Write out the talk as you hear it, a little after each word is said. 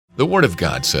The Word of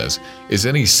God says, "Is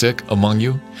any sick among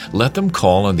you? Let them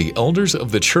call on the elders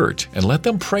of the church and let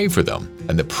them pray for them,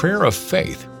 and the prayer of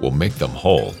faith will make them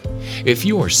whole." If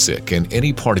you are sick in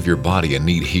any part of your body and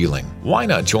need healing, why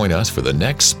not join us for the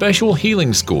next special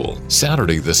healing school,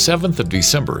 Saturday the 7th of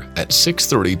December at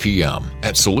 6:30 p.m.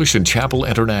 at Solution Chapel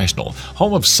International,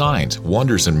 home of signs,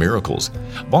 wonders, and miracles.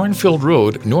 Barnfield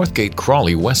Road, Northgate,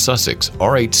 Crawley, West Sussex,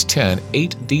 RH10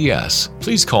 8DS.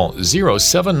 Please call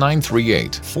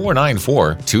 07938 494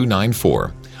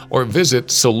 294 or visit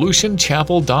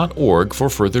solutionchapel.org for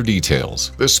further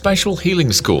details. The Special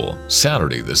Healing School,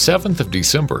 Saturday the 7th of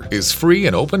December, is free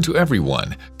and open to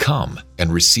everyone. Come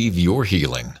and receive your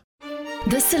healing.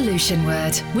 The Solution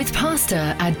Word with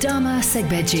Pastor Adama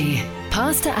Segbeji.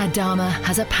 Pastor Adama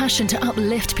has a passion to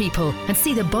uplift people and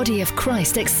see the body of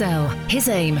Christ excel. His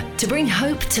aim, to bring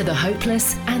hope to the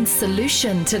hopeless and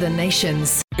solution to the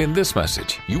nations. In this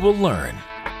message, you will learn.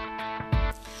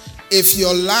 If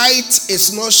your light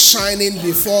is not shining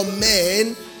before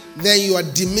men, then you are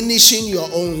diminishing your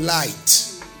own light.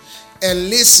 And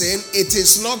listen, it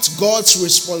is not God's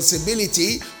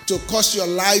responsibility to cause your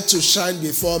light to shine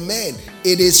before men.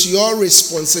 It is your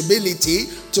responsibility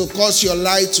to cause your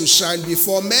light to shine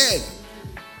before men.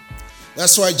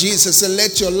 That's why Jesus said,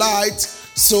 "Let your light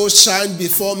so shine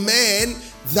before men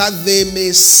that they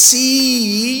may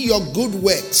see your good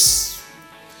works."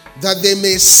 That they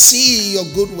may see your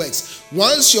good works.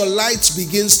 Once your light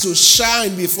begins to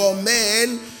shine before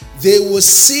men, they will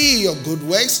see your good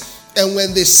works. And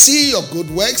when they see your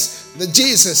good works,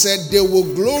 Jesus said, they will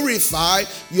glorify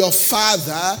your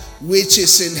Father which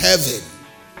is in heaven.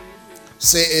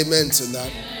 Say amen to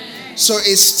that. So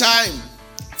it's time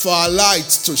for our light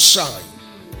to shine.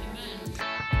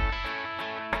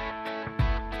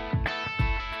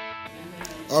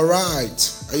 All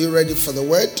right. Are you ready for the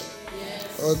word?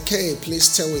 Okay,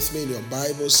 please turn with me in your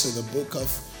Bibles to the book of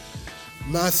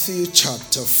Matthew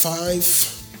chapter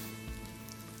 5.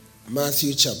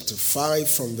 Matthew chapter 5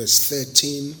 from verse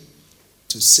 13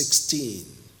 to 16.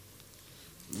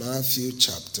 Matthew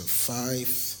chapter 5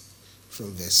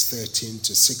 from verse 13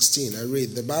 to 16. I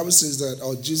read. The Bible says that,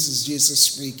 Jesus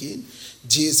speaking,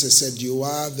 Jesus said, "You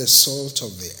are the salt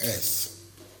of the earth.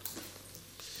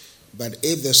 But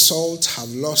if the salt have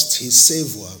lost his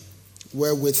savor,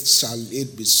 wherewith shall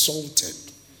it be salted?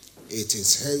 It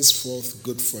is henceforth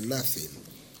good for nothing,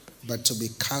 but to be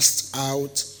cast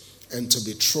out and to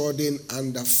be trodden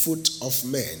under foot of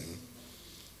men.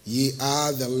 Ye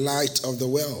are the light of the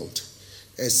world.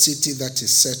 A city that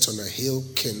is set on a hill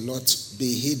cannot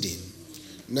be hidden.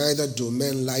 Neither do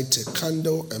men light a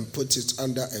candle and put it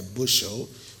under a bushel,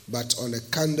 but on a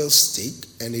candlestick,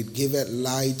 and it giveth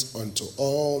light unto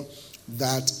all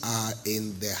that are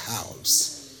in the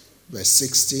house." Verse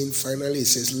 16, finally, it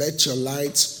says, "Let your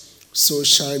light so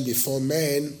shine before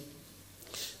men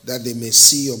that they may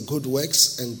see your good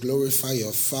works and glorify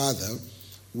your Father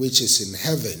which is in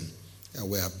heaven." And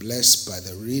we are blessed by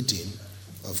the reading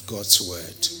of God's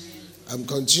word. I'm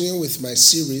continuing with my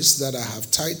series that I have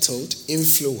titled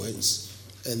Influence,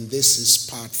 and this is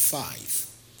part 5.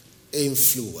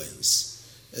 Influence,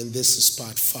 and this is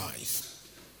part 5.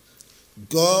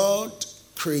 God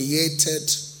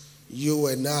created you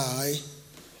and I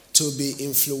to be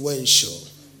influential.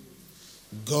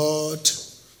 God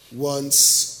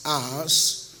wants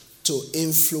us to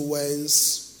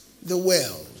influence the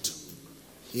world.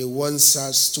 He wants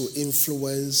us to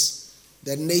influence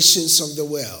the nations of the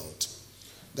world.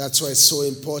 That's why it's so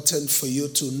important for you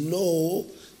to know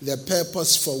the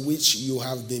purpose for which you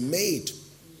have been made.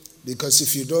 Because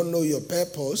if you don't know your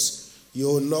purpose, you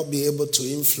will not be able to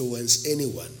influence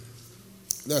anyone.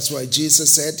 That's why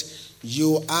Jesus said,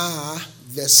 "You are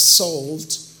the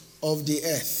salt of the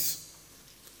earth."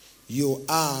 You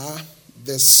are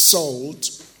the salt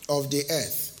of the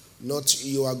earth. Not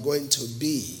you are going to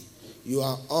be. You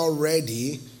are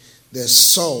already the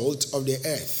salt of the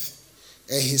earth.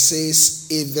 And he says,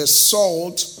 if the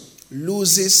salt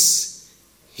loses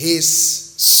his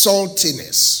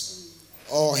saltiness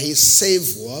or his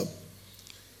savor,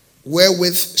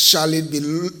 wherewith shall it be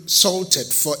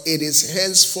salted? For it is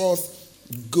henceforth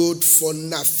good for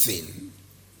nothing,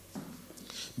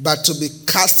 but to be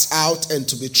cast out and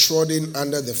to be trodden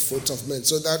under the foot of men.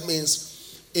 So that means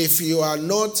if you are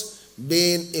not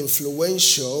being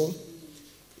influential,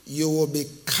 you will be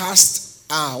cast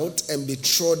out and be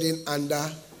trodden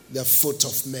under the foot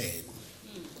of men.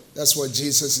 That's what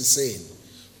Jesus is saying.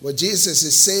 What Jesus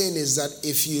is saying is that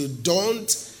if you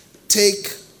don't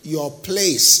take your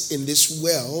place in this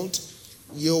world,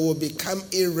 you will become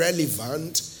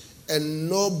irrelevant and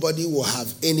nobody will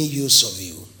have any use of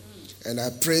you. And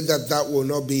I pray that that will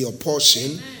not be your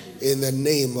portion in the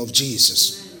name of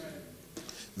Jesus.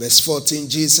 Verse 14,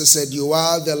 Jesus said, you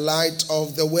are the light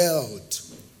of the world.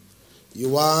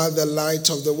 You are the light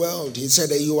of the world. He said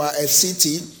that you are a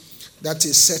city that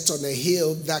is set on a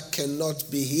hill that cannot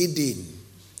be hidden.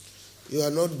 You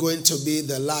are not going to be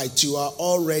the light. You are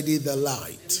already the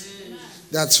light.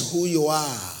 That's who you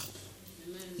are.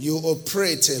 You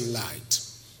operate in light.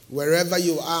 Wherever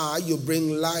you are, you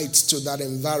bring light to that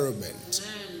environment.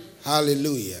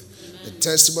 Hallelujah. The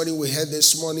testimony we heard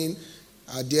this morning,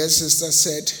 our dear sister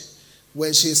said,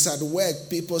 when she's at work,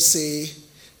 people say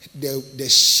the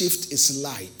shift is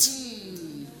light.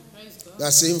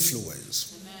 That's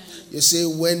influence. You see,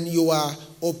 when you are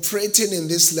operating in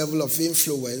this level of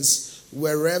influence,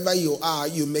 wherever you are,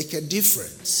 you make a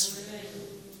difference.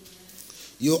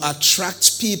 You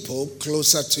attract people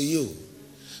closer to you.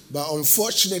 But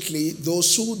unfortunately,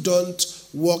 those who don't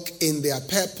walk in their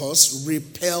purpose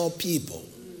repel people.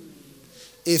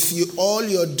 If all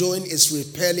you're doing is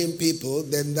repelling people,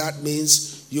 then that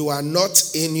means you are not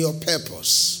in your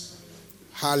purpose.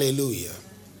 Hallelujah.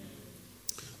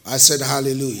 I said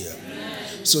hallelujah.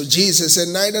 Amen. So Jesus said,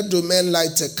 neither do men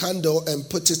light a candle and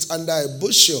put it under a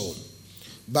bushel,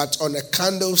 but on a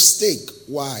candlestick.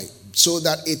 Why? So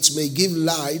that it may give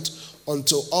light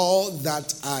unto all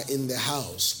that are in the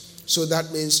house. So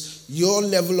that means your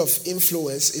level of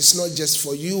influence is not just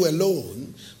for you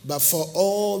alone, but for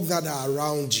all that are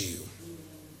around you.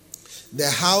 The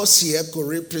house here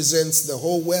represents the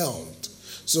whole world.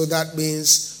 So that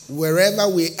means wherever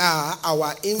we are,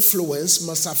 our influence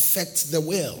must affect the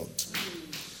world.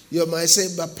 You might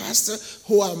say, but Pastor,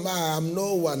 who am I? I'm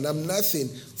no one. I'm nothing.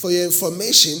 For your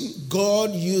information,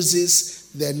 God uses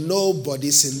the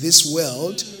nobodies in this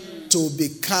world to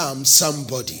become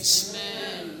somebodies.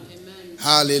 Amen.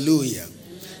 Hallelujah.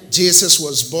 Amen. Jesus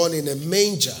was born in a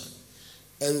manger,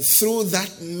 and through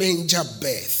that manger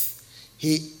birth,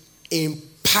 he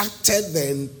impacted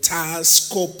the entire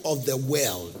scope of the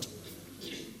world.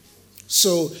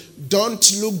 So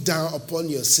don't look down upon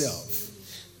yourself.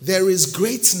 There is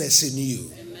greatness in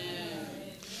you. Amen.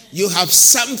 You have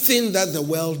something that the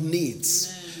world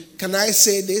needs. Amen. Can I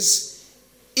say this?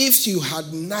 If you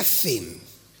had nothing,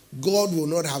 God will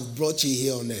not have brought you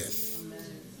here on earth.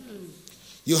 Amen.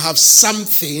 You have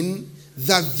something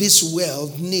that this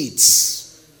world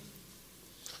needs.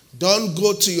 Don't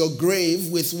go to your grave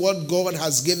with what God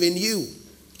has given you.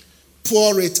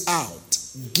 Pour it out.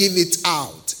 Give it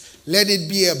out. Let it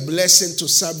be a blessing to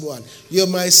someone. You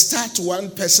might start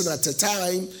one person at a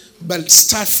time, but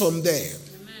start from there.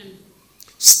 Amen.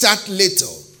 Start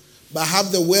little, but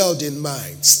have the world in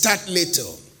mind. Start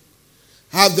little.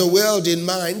 Have the world in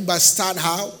mind, but start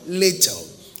how? Little.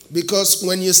 Because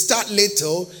when you start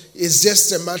little, it's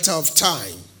just a matter of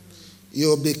time.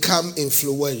 You'll become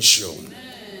influential.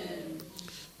 Amen.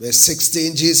 Verse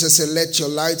 16, Jesus said, let your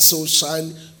light so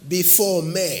shine before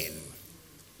men.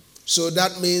 So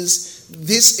that means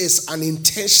this is an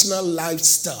intentional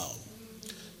lifestyle.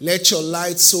 Let your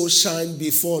light so shine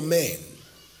before men.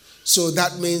 So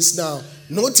that means now,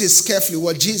 notice carefully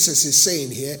what Jesus is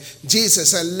saying here.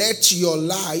 Jesus said, let your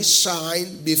light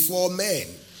shine before men.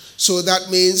 So that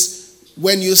means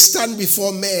when you stand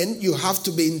before men, you have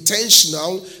to be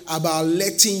intentional about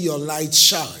letting your light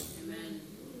shine. Amen.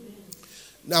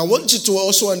 Now I want you to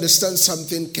also understand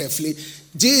something carefully.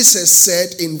 Jesus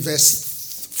said in verse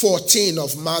 14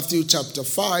 of Matthew chapter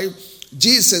 5,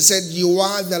 Jesus said, you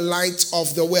are the light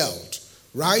of the world,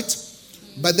 right?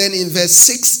 But then in verse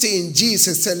 16,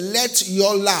 Jesus said, let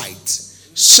your light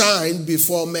shine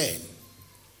before men.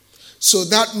 So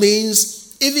that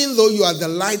means even though you are the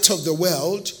light of the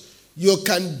world, you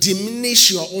can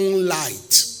diminish your own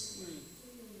light.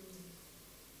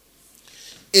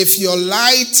 If your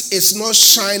light is not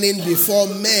shining before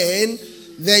men,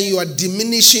 then you are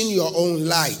diminishing your own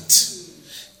light.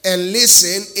 And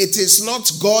listen, it is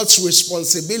not God's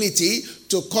responsibility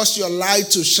to cause your light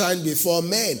to shine before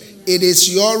men. It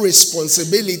is your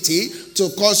responsibility to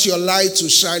cause your light to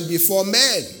shine before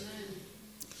men.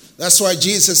 That's why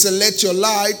Jesus said, let your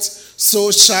light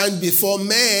so shine before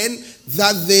men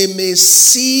that they may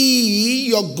see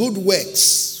your good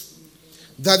works.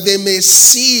 That they may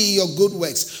see your good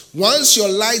works. Once your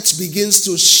light begins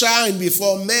to shine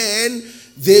before men,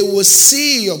 they will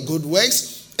see your good works.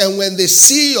 And when they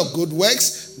see your good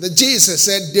works, Jesus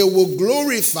said, they will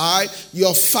glorify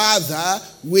your Father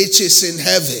which is in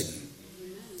heaven.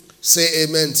 Say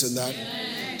amen to that.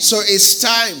 Amen. So it's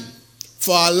time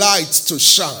for our light to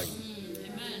shine.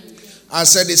 Amen. I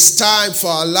said it's time for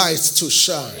our light to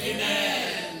shine.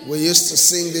 Amen. We used to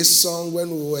sing this song when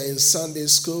we were in Sunday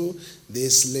school.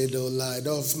 This little light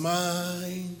of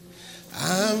mine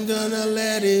I'm gonna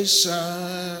let it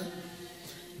shine.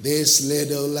 This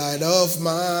little light of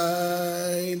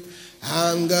mine,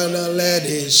 I'm gonna let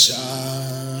it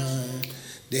shine.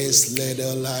 This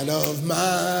little light of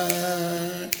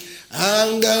mine,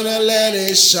 I'm gonna let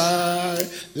it shine.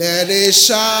 Let it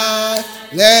shine,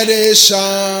 let it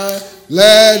shine,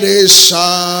 let it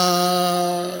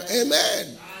shine.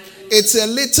 Amen. It's a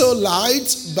little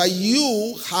light, but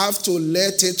you have to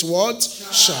let it what?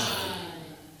 Shine.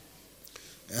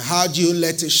 And how do you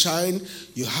let it shine?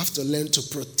 You have to learn to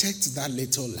protect that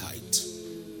little light.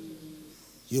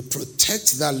 You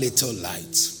protect that little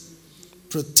light.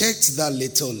 Protect that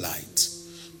little light.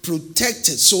 Protect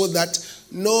it so that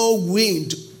no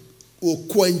wind will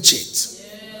quench it.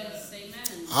 Yes,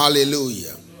 amen.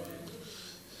 Hallelujah.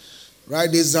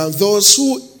 Write this down. Those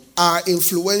who are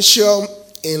influential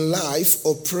in life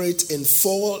operate in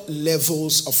 4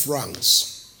 levels of ranks.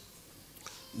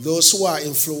 Those who are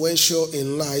influential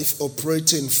in life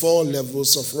operate in 4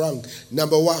 levels of rank.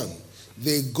 Number 1,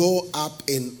 they go up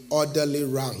in orderly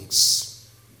ranks.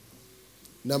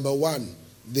 Number 1,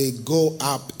 they go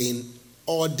up in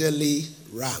orderly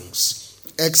ranks.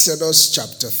 Exodus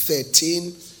chapter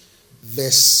 13,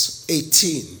 verse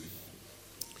 18.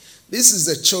 This is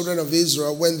the children of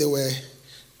Israel when they were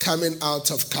coming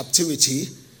out of captivity.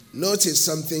 Notice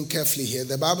something carefully here.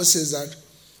 The Bible says that,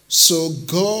 so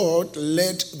God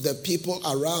led the people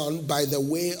around by the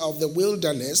way of the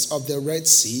wilderness of the Red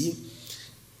Sea,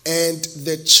 and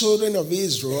the children of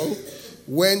Israel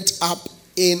went up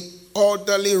in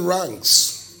orderly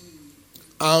ranks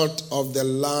out of the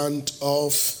land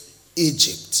of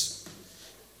Egypt.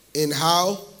 In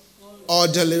how?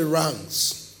 Orderly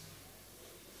ranks.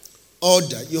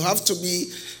 Order. You have to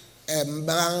be a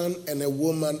man and a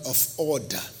woman of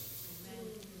order.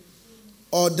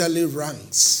 Orderly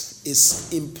ranks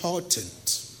is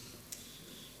important.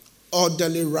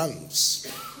 Orderly ranks.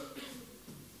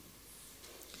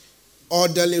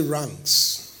 Orderly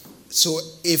ranks. So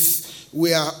if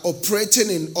we are operating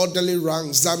in orderly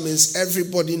ranks, that means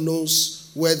everybody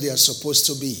knows where they are supposed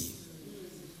to be.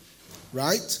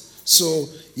 Right? So,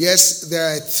 yes,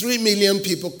 there are 3 million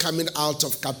people coming out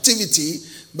of captivity,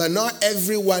 but not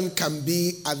everyone can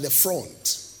be at the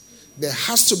front. There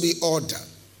has to be order.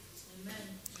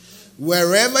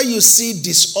 Wherever you see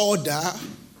disorder,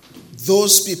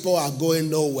 those people are going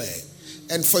nowhere.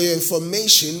 And for your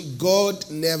information, God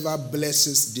never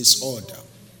blesses disorder.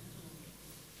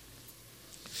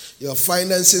 Your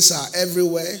finances are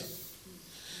everywhere.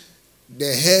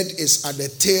 The head is at the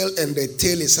tail and the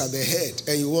tail is at the head.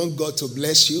 And you want God to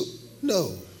bless you?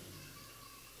 No.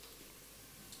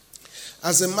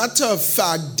 As a matter of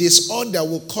fact, disorder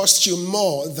will cost you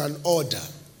more than order.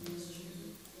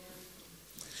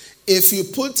 If you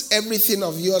put everything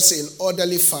of yours in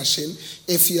orderly fashion,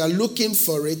 if you are looking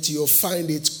for it, you'll find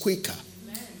it quicker.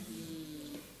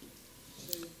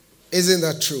 Isn't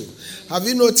that true? Have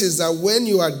you noticed that when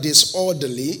you are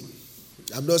disorderly,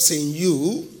 I'm not saying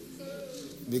you,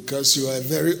 because you are a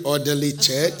very orderly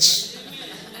church.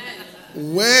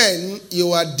 When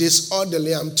you are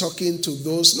disorderly, I'm talking to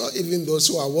those, not even those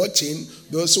who are watching,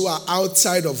 those who are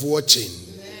outside of watching.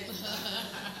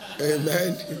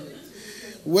 Amen.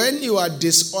 When you are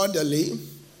disorderly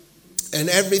and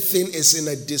everything is in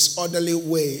a disorderly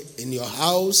way in your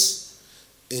house,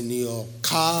 in your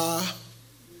car,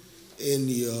 in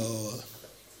your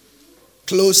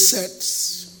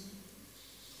closets,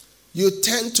 you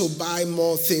tend to buy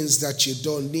more things that you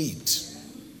don't need.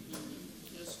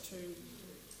 That's true.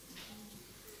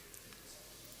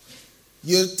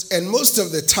 And most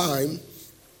of the time,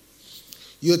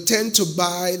 you tend to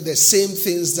buy the same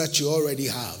things that you already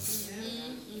have.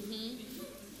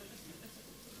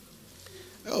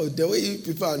 Oh, the way you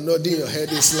people are nodding your head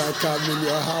is like I'm in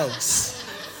your house.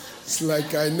 It's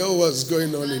like I know what's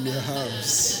going on in your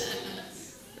house.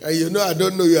 And you know I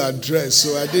don't know your address,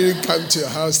 so I didn't come to your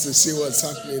house to see what's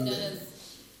happening there.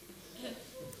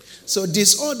 So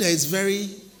disorder is very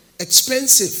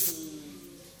expensive.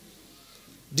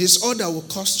 Disorder will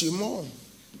cost you more.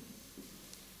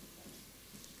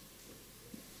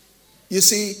 You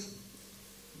see,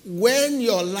 when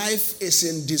your life is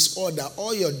in disorder,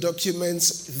 all your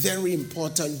documents, very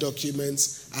important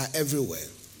documents, are everywhere.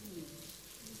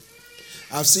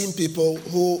 I've seen people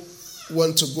who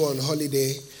want to go on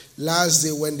holiday. Last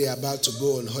day when they are about to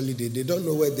go on holiday, they don't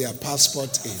know where their passport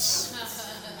is.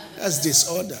 That's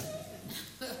disorder.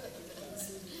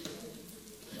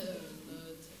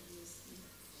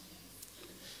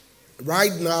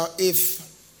 Right now, if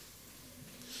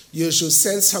you should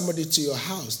send somebody to your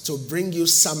house to bring you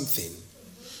something,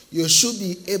 you should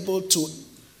be able to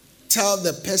tell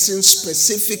the person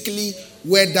specifically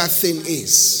where that thing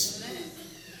is.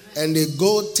 And they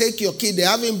go, take your key. They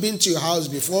haven't been to your house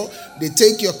before. They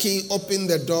take your key, open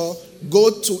the door,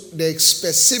 go to the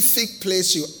specific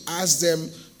place you ask them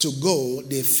to go.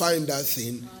 They find that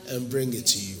thing and bring it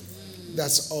to you.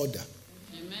 That's order.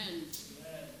 Amen.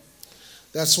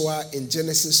 That's why in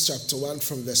Genesis chapter 1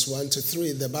 from verse 1 to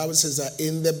 3, the Bible says that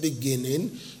in the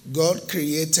beginning, God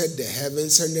created the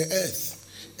heavens and the earth.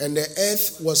 And the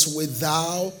earth was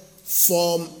without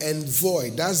form and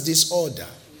void. That's disorder.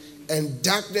 And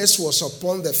darkness was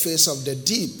upon the face of the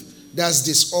deep. That's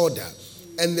disorder.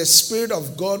 And the Spirit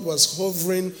of God was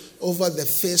hovering over the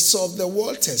face of the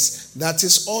waters. That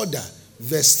is order.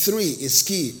 Verse 3 is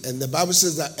key. And the Bible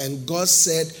says that, and God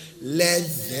said, let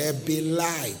there be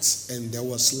light. And there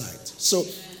was light. So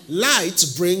light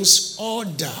brings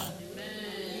order.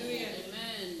 Amen.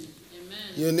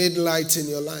 You need light in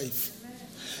your life.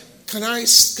 Can I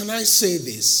say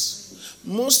this?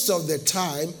 Most of the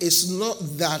time, it's not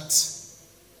that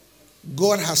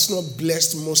God has not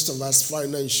blessed most of us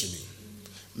financially.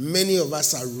 Many of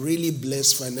us are really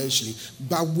blessed financially,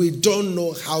 but we don't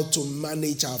know how to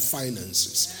manage our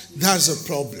finances. That's a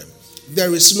problem.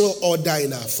 There is no order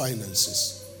in our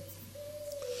finances.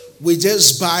 We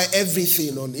just buy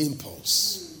everything on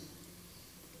impulse.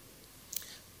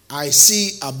 I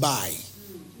see, I buy.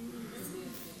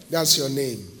 That's your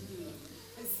name.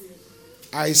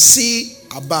 I see,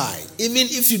 I buy. Even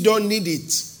if you don't need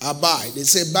it, I buy. They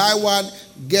say buy one,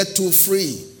 get two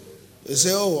free. They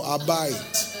say, oh, I buy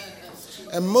it.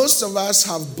 And most of us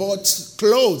have bought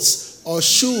clothes or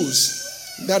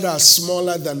shoes that are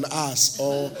smaller than us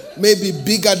or maybe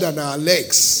bigger than our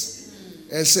legs.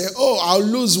 And say, oh, I'll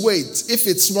lose weight. If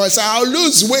it's small, I say, I'll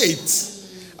lose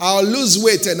weight. I'll lose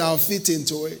weight and I'll fit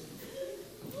into it.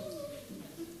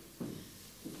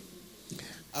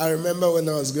 I remember when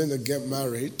I was going to get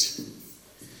married,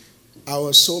 I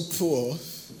was so poor.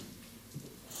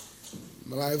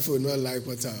 My wife would not like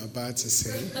what I'm about to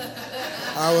say.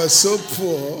 I was so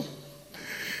poor,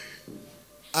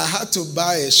 I had to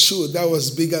buy a shoe that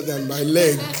was bigger than my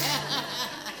leg.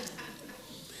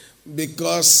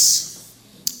 Because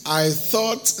I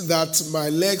thought that my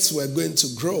legs were going to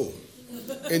grow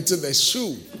into the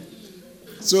shoe.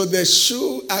 So the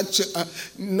shoe actually,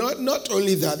 not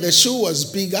only that, the shoe was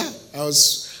bigger.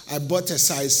 I bought a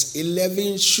size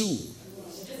 11 shoe.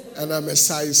 And I'm a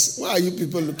size, why are you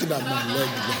people looking at my leg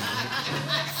now?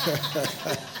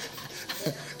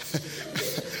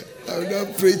 I'm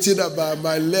not preaching about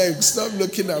my legs. Stop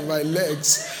looking at my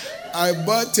legs. I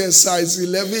bought a size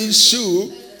 11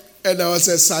 shoe and I was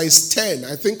a size 10.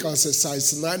 I think I was a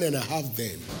size 9.5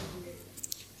 then.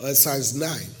 Or a size 9.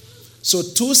 So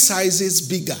 2 sizes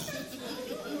bigger.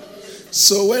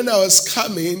 So when I was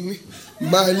coming,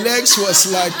 my legs was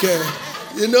like,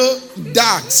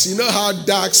 ducks. You know how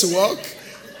ducks walk?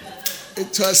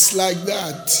 It was like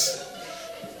that.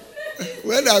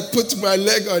 When I put my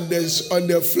leg on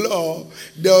the floor,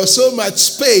 there was so much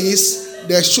space,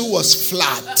 the shoe was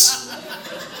flat.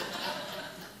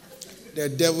 The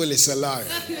devil is a liar.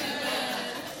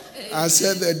 I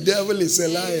said the devil is a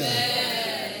liar.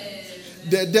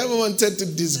 The devil wanted to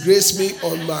disgrace me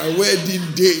on my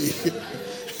wedding day.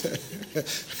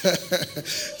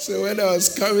 So when I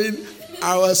was coming,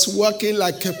 I was walking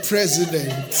like a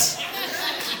president.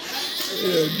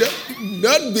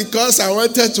 Not because I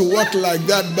wanted to walk like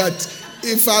that, but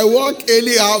if I walk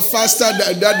anyhow faster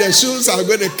than that, the shoes are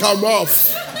going to come off.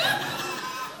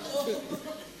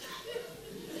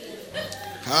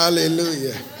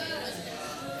 Hallelujah.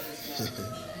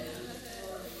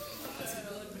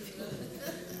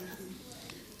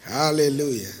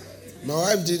 Hallelujah. My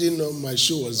wife didn't know my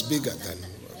shoe was bigger than her.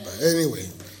 But anyway,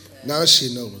 now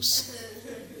she knows.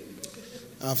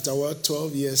 After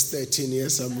 12 years, 13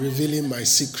 years, I'm revealing my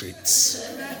secrets.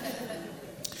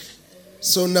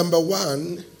 So number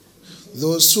one,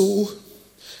 those who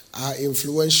are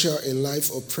influential in life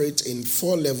operate in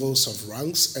 4 levels of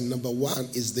ranks. And number 1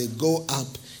 is they go up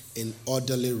in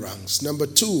orderly ranks. Number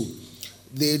 2,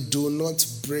 they do not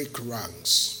break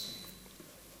ranks.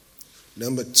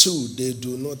 Number 2, they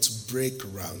do not break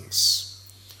ranks.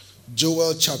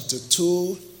 Joel chapter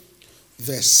 2,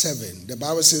 verse 7. The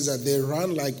Bible says that they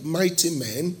run like mighty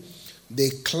men. They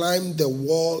climb the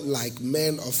wall like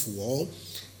men of war.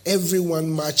 Everyone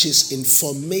marches in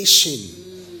formation,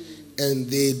 and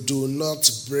they do not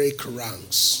break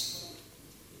ranks.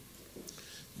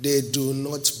 They do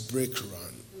not break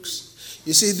ranks.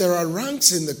 You see, there are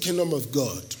ranks in the kingdom of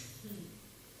God.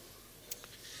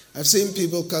 I've seen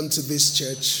people come to this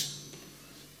church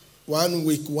 1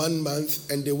 week, 1 month,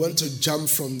 and they want to jump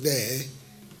from there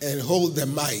and hold the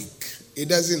mic. It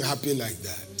doesn't happen like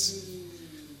that.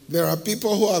 There are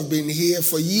people who have been here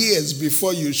for years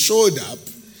before you showed up,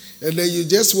 and then you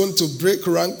just want to break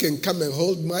rank and come and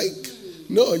hold mic.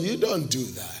 No, you don't do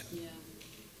that.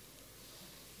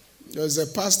 There was a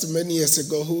pastor many years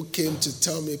ago who came to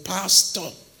tell me, Pastor,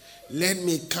 let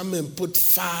me come and put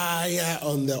fire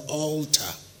on the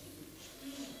altar.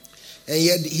 And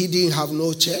yet he didn't have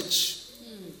no church.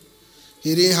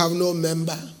 He didn't have no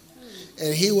member.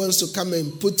 And he wants to come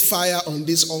and put fire on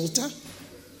this altar.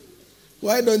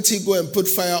 Why don't he go and put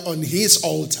fire on his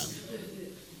altar?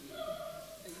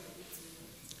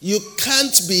 You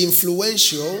can't be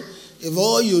influential if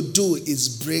all you do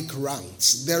is break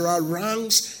ranks. There are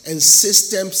ranks and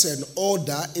systems and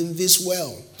order in this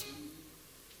world.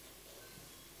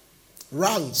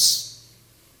 Ranks.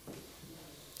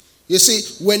 You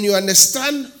see, when you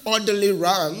understand orderly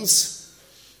ranks,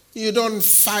 you don't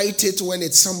fight it when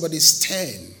it's somebody's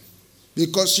turn,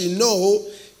 because you know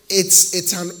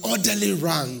it's an orderly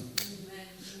rank. Amen.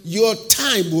 Your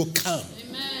time will come.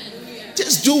 Amen.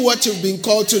 Just do what you've been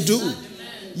called to do. Amen.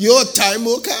 Your time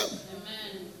will come.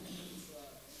 Amen.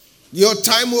 Your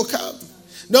time will come.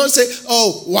 Don't say,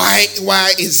 oh,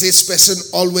 why is this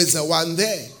person always the one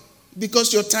there?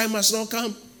 Because your time has not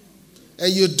come.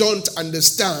 And you don't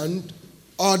understand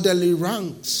orderly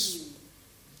ranks.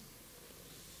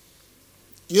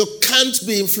 You can't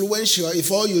be influential if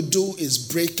all you do is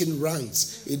breaking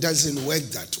ranks. It doesn't work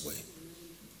that way.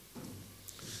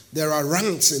 There are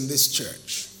ranks in this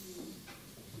church.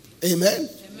 Amen?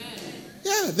 Amen.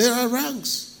 Yeah, there are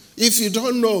ranks. If you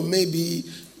don't know, maybe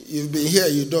you've been here,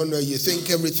 you don't know, you think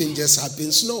everything just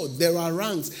happens. No, there are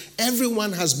ranks.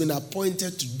 Everyone has been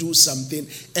appointed to do something,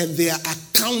 and they are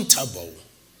accountable.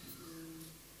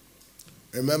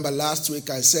 Remember last week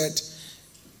I said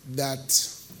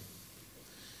that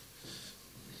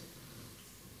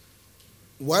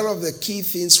one of the key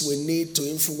things we need to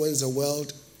influence the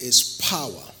world is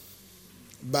power.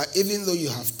 But even though you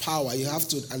have power, you have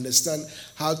to understand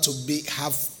how to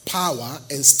have power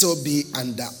and still be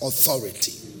under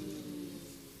authority.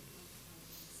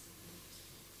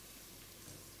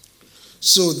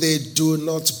 So they do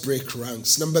not break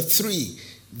ranks. Number 3,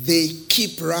 they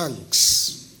keep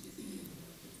ranks.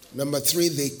 Number 3,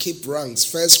 they keep ranks.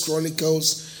 First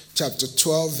Chronicles chapter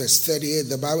 12, verse 38,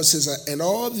 the Bible says that, and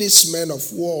all these men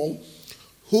of war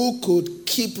who could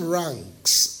keep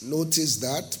ranks, notice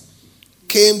that,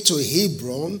 came to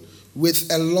Hebron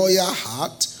with a loyal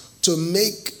heart to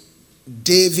make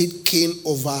David king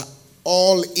over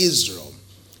all Israel.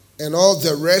 And all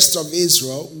the rest of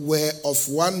Israel were of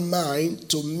one mind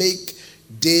to make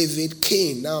David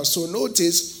king. Now, so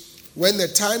notice, when the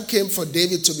time came for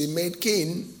David to be made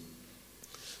king,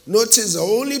 notice the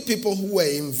only people who were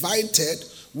invited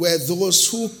were those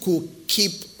who could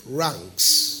keep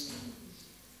ranks.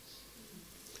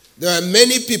 There are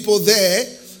many people there,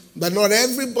 but not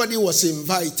everybody was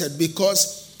invited,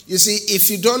 because, you see, if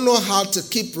you don't know how to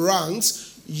keep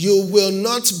ranks, you will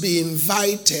not be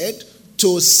invited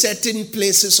to certain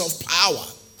places of power.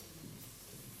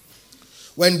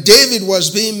 When David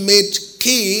was being made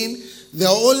king, the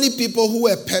only people who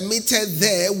were permitted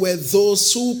there were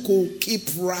those who could keep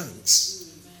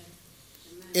ranks.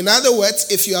 In other words,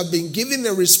 if you have been given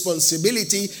a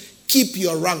responsibility, keep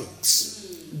your ranks.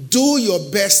 Do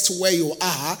your best where you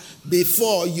are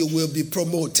before you will be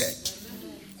promoted.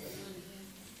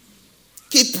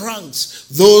 Keep ranks.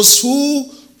 Those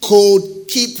who could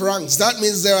keep ranks. That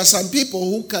means there are some people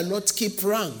who cannot keep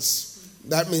ranks.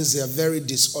 That means they are very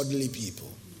disorderly people.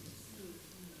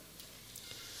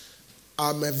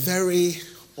 I'm a very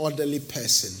orderly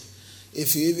person.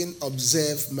 If you even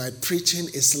observe, my preaching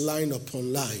is line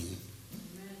upon line.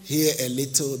 Here a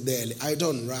little, there. I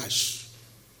don't rush.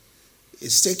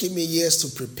 It's taken me years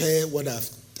to prepare what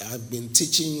I've been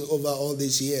teaching over all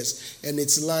these years, and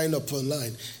it's line upon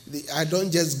line. I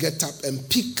don't just get up and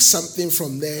pick something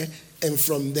from there,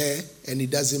 and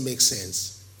it doesn't make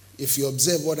sense. If you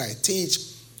observe what I teach,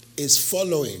 it's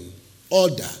following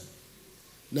order.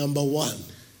 Number 1.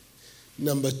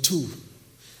 Number 2,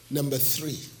 number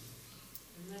 3.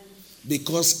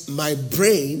 Because my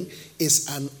brain is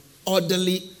an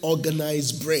orderly,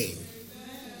 organized brain.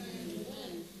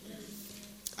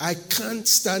 I can't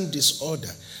stand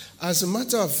disorder. As a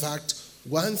matter of fact,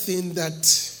 one thing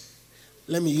that,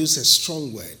 let me use a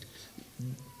strong word,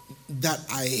 that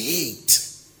I hate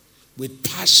with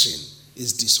passion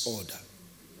is disorder.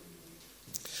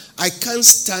 I can't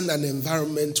stand an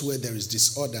environment where there is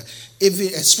disorder,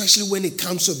 especially when it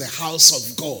comes to the house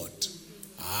of God.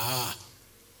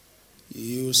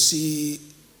 You see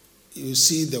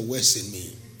the worst in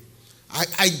me.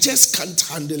 I just can't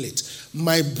handle it.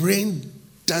 My brain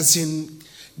doesn't,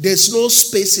 there's no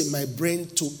space in my brain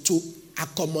to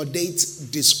accommodate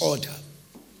disorder.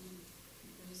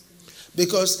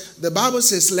 Because the Bible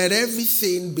says, let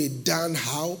everything be done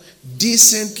how?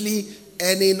 Decently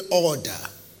and in order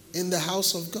in the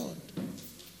house of God.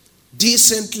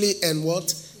 Decently and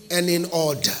what? And in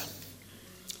order.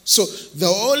 So the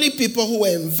only people who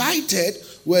were invited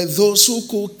were those who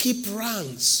could keep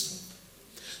ranks.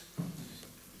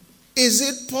 Is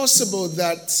it possible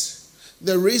that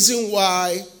the reason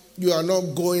why you are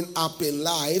not going up in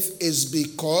life is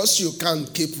because you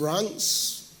can't keep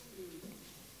ranks?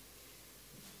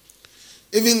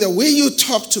 Even the way you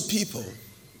talk to people,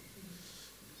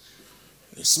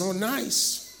 it's not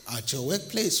nice. At your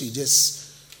workplace, you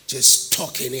just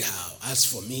talk anyhow. As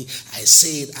for me, I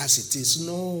say it as it is.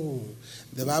 No.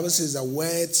 The Bible says that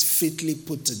words fitly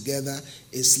put together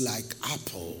is like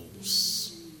apples.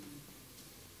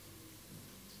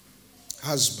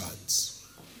 Husbands,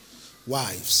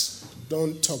 wives,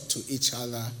 don't talk to each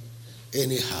other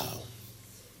anyhow.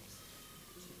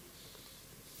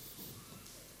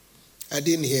 I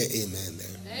didn't hear amen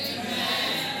there.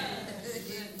 Amen.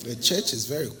 The church is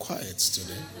very quiet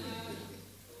today.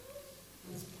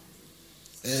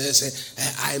 They say,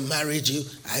 I married you,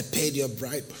 I paid your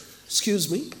bride. Excuse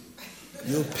me?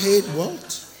 You paid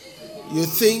what? You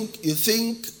think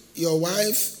your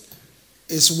wife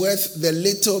is worth the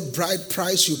little bride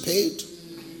price you paid?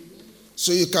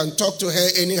 So you can talk to her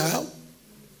anyhow?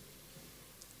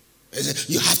 They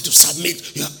say, you have to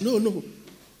submit. No.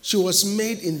 She was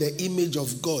made in the image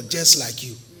of God, just like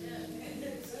you.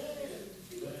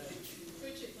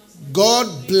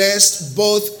 God blessed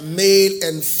both male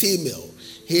and female.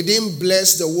 He didn't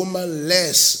bless the woman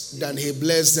less than he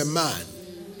blessed the man.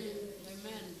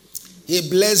 He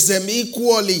blessed them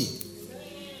equally.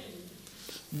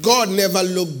 God never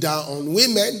looked down on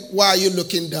women. Why are you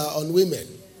looking down on women?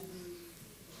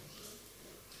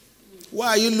 Why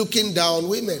are you looking down on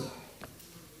women?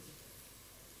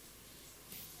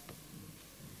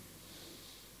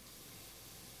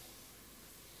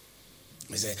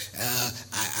 He said,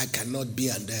 I cannot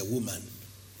be under a woman.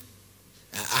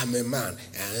 I'm a man.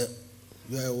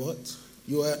 You are what?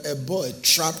 You are a boy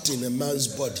trapped in a man's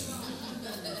body.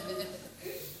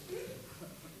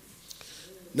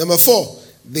 Number 4,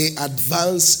 they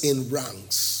advance in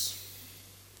ranks.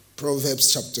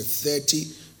 Proverbs chapter 30,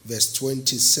 verse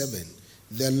 27.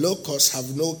 The locusts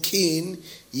have no king,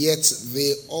 yet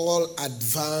they all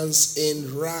advance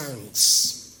in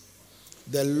ranks.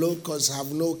 The locusts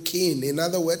have no king. In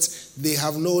other words, they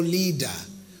have no leader,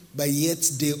 but yet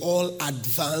they all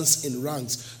advance in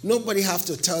ranks. Nobody have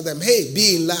to tell them, hey,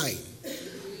 be in line.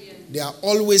 They are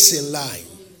always in line.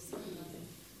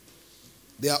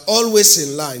 They are always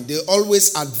in line. They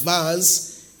always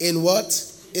advance in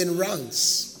what? In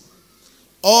ranks.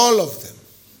 All of them.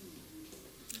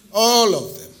 All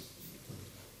of them.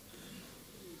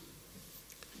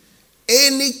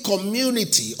 Any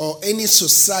community or any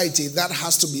society that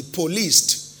has to be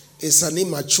policed is an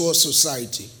immature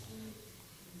society.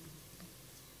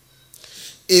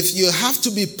 If you have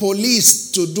to be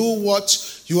policed to do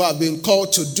what you have been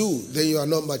called to do, then you are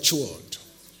not matured.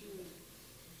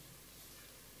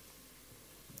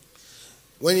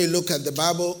 When you look at the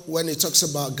Bible, when it talks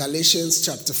about Galatians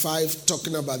chapter 5,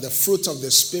 talking about the fruit of the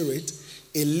Spirit,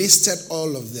 it listed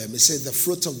all of them. It said the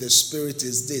fruit of the Spirit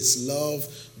is this: love,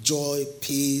 joy,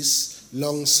 peace,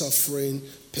 long-suffering,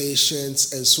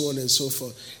 patience, and so on and so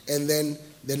forth. And then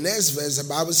the next verse, the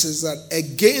Bible says that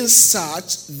against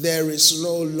such there is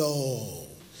no law.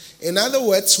 In other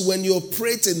words, when you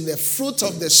operate in the fruit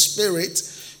of the Spirit,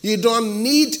 you don't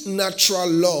need natural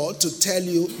law to tell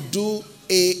you do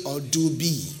A or do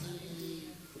B.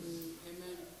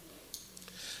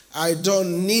 I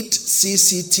don't need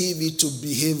CCTV to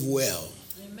behave well.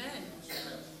 Amen.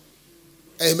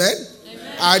 Amen?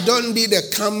 Amen. I don't need a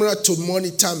camera to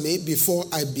monitor me before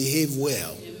I behave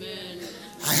well. Amen.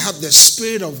 I have the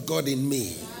Spirit of God in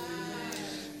me.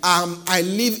 I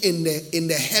live in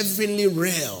the heavenly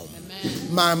realm.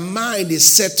 Amen. My mind is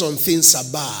set on things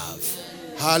above.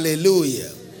 Amen. Hallelujah.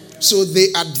 Amen. So they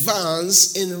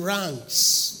advance in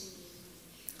ranks.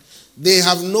 They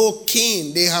have no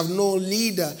king, they have no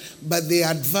leader, but they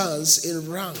advance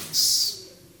in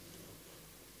ranks.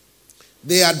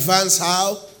 They advance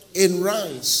how? In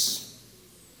ranks.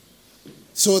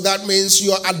 So that means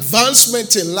your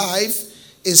advancement in life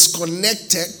is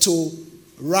connected to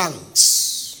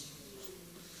ranks.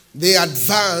 They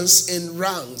advance in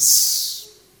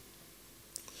ranks.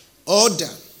 Order.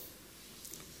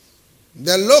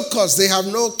 The locusts, they have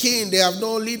no king, they have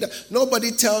no leader.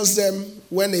 Nobody tells them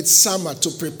when it's summer to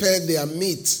prepare their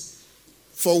meat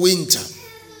for winter.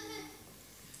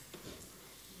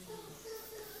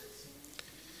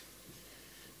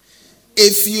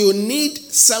 If you need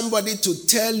somebody to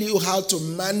tell you how to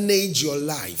manage your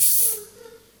life,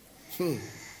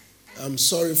 I'm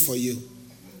sorry for you.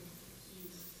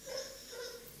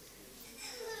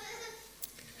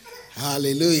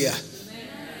 Hallelujah.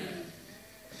 Amen.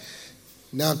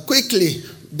 Now quickly,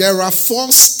 there are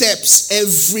 4 steps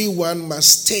everyone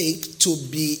must take to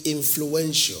be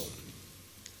influential.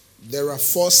 There are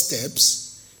 4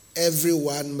 steps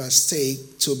everyone must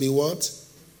take to be what?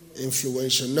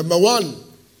 Influential. Number 1,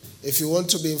 if you want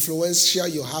to be influential,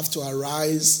 you have to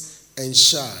arise and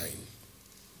shine.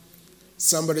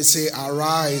 Somebody say,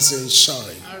 arise and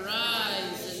shine.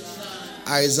 Arise and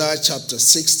shine. Isaiah chapter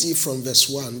 60 from verse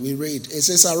 1, we read. It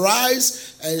says,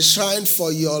 arise and shine,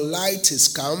 for your light is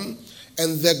come,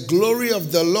 and the glory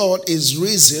of the Lord is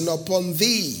risen upon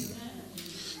thee.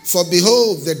 For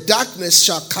behold, the darkness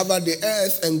shall cover the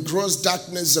earth, and gross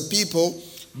darkness the people.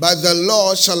 But the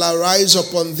Lord shall arise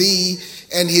upon thee,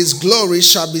 and his glory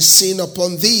shall be seen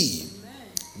upon thee.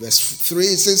 Verse 3,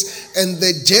 it says, and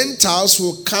the Gentiles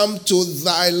will come to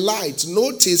thy light.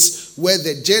 Notice where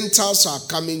the Gentiles are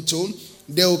coming to.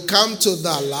 They will come to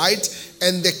thy light,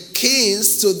 and the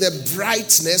kings to the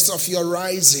brightness of your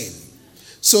rising.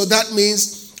 So that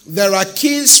means there are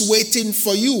kings waiting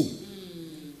for you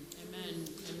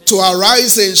to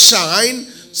arise and shine,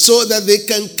 so that they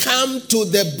can come to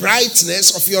the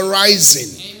brightness of your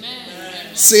rising.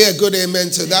 Amen. Say a good amen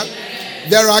to that. Amen.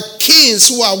 There are kings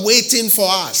who are waiting for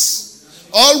us.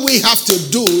 All we have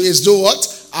to do is do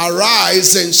what?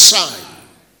 Arise and shine.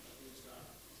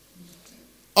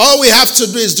 All we have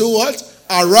to do is do what?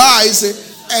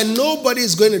 Arise, and nobody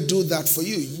is going to do that for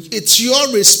you. It's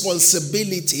your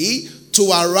responsibility to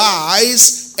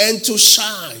arise and to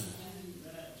shine.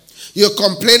 You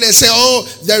complain and say, oh,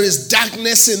 there is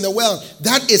darkness in the world.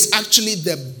 That is actually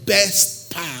the best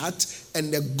part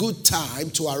and the good time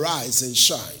to arise and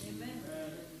shine. Amen.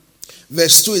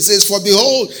 Verse 2, it says, for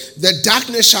behold, the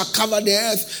darkness shall cover the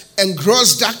earth, and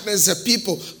gross darkness the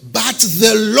people. But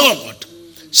the Lord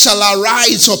shall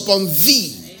arise upon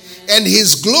thee, and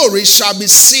his glory shall be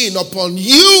seen upon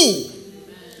you.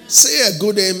 Amen. Say a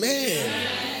good amen. Amen.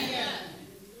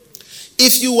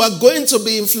 If you are going to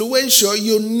be influential,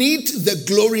 you need the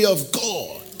glory of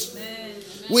God. Amen.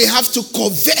 We have to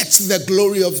covet the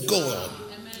glory of God.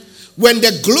 Amen. When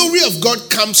the glory of God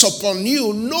comes upon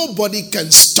you, nobody can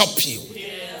stop you.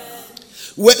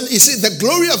 Yes. When you see, the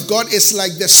glory of God is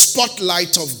like the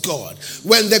spotlight of God.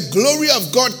 When the glory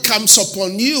of God comes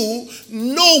upon you,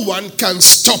 no one can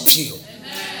stop you.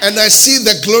 Amen. And I see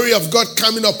the glory of God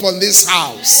coming upon this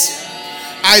house.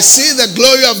 I see the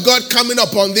glory of God coming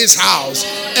upon this house,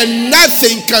 and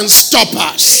nothing can stop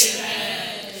us.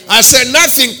 I said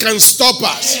nothing can stop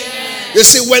us. You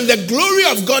see, when the glory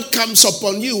of God comes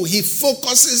upon you, he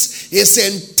focuses his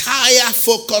entire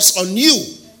focus on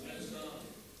you.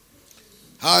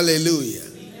 Hallelujah.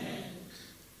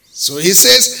 So he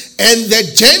says, and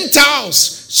the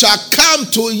Gentiles shall come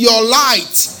to your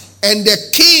light, and the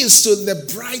kings to the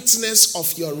brightness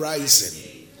of your rising.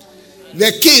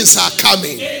 The kings are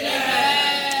coming.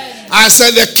 Amen. I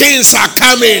said the kings are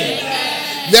coming.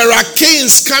 Amen. There are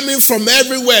kings coming from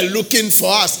everywhere looking for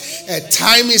us. A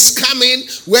time is coming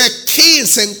where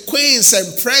kings and queens and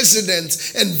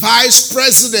presidents and vice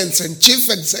presidents and chief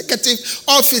executive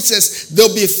officers,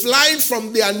 they'll be flying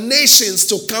from their nations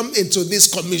to come into this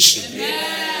commission.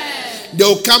 Amen.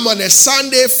 They'll come on a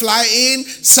Sunday, fly in,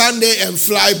 Sunday and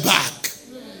fly back.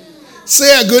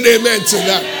 Say a good amen to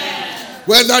that.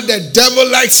 Whether the devil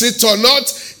likes it or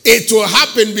not, it will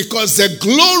happen because the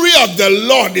glory of the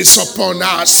Lord is upon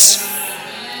us.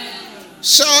 Amen.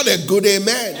 Shout a good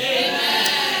amen.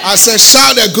 Amen. I said,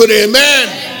 shout a good amen.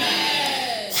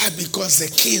 Amen. Why? Because the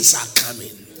kings are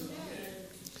coming.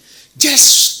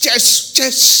 Just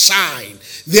shine.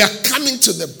 They are coming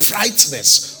to the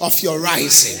brightness of your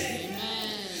rising. Amen.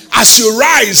 As you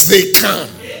rise, they come.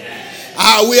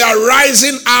 We are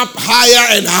rising up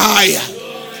higher and higher.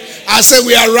 I said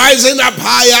we are rising up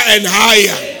higher and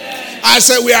higher. Amen. I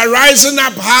said we are rising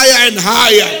up higher and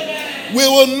higher. Amen. We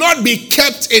will not be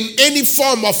kept in any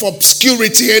form of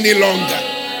obscurity any longer.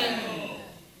 Amen.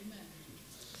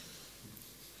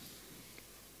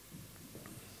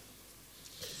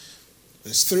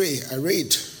 Verse 3, I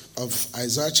read of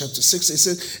Isaiah chapter 6. It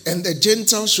says, and the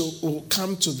Gentiles will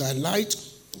come to thy light,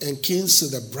 and kings to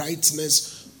the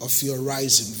brightness of your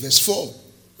rising. Verse 4.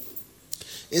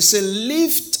 It says,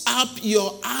 lift up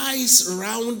your eyes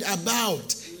round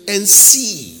about and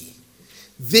see.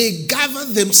 They gather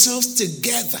themselves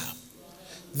together.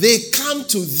 They come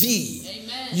to thee.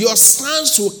 Amen. Your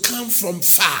sons will come from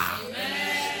far.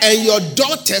 Amen. And your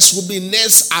daughters will be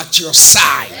nursed at your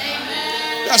side.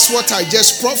 Amen. That's what I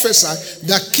just prophesied.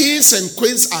 The kings and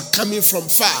queens are coming from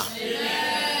far.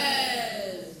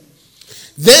 Amen.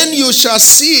 Then you shall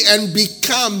see and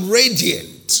become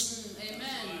radiant.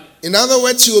 Amen. In other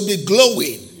words, you will be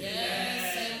glowing.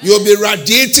 Yes. You will be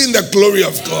radiating the glory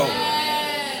of God.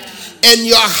 And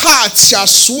your heart shall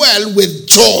swell with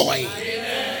joy.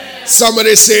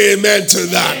 Somebody say amen to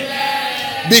that.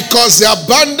 Because the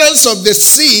abundance of the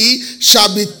sea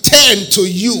shall be turned to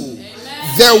you.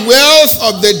 The wealth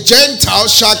of the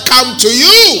Gentiles shall come to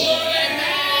you.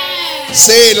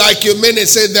 Say it like you mean it.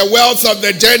 Say, the wealth of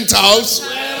the Gentiles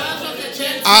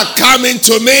are coming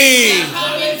to me.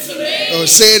 Oh,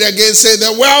 say it again. Say,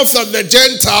 the wealth of the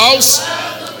Gentiles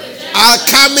are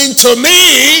coming to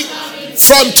me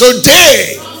from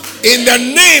today in the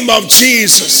name of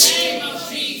Jesus.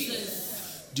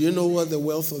 Do you know what the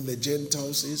wealth of the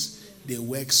Gentiles is? They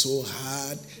work so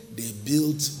hard, they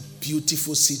build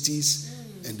beautiful cities,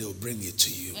 and they'll bring it to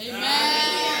you.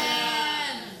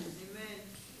 Amen.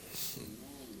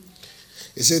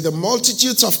 It says, the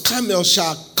multitudes of camels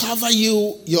shall cover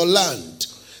you your land.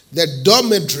 The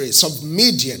dormitories of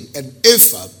Midian and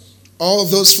Ephah, all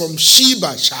those from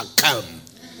Sheba shall come.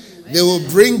 They will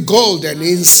bring gold and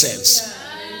incense.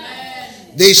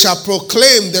 They shall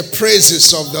proclaim the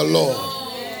praises of the Lord.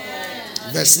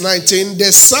 Verse 19,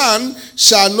 the sun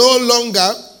shall no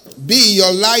longer be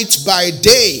your light by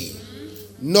day,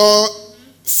 nor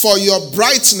for your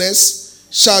brightness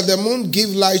shall the moon give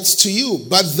light to you,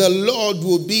 but the Lord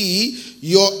will be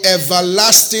your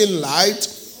everlasting light,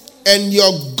 and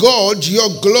your God your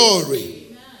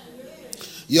glory.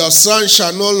 Your sun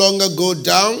shall no longer go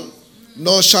down,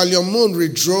 nor shall your moon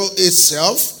withdraw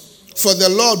itself, for the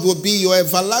Lord will be your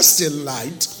everlasting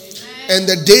light, and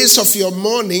the days of your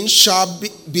mourning shall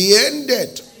be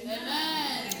ended.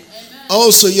 Amen.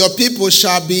 Also your people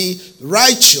shall be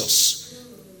righteous.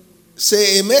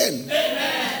 Say amen.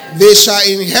 Amen. They shall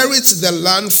inherit the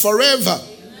land forever.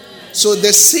 Amen. So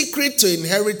the secret to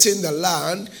inheriting the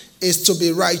land is to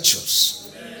be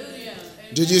righteous. Hallelujah.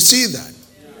 Did you see that?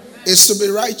 It's to be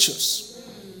righteous.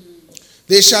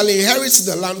 They shall inherit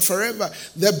the land forever.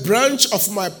 The branch of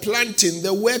my planting,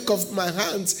 the work of my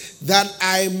hands, that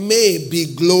I may be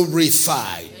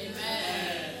glorified.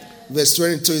 Amen. Verse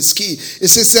 22 is key. It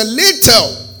says, a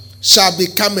little shall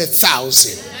become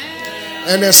 1,000,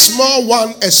 and a small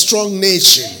one a strong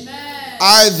nation. Amen.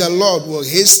 I, the Lord, will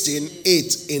hasten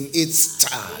it in its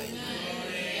time.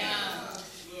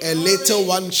 A little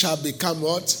one shall become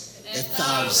what?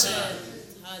 1,000.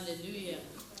 Hallelujah.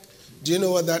 Do you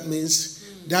know what that means?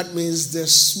 That means the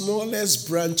smallest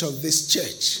branch of this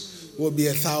church will be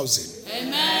 1,000.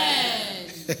 Amen.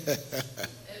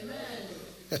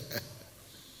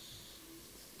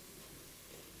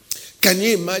 Can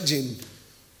you imagine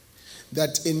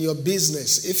that in your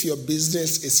business, if your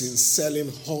business is in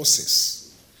selling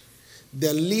horses,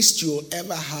 the least you'll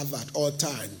ever have at all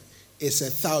time is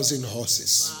 1,000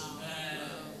 horses? Wow.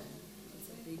 That's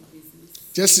a big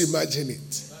business. Just imagine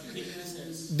it.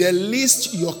 The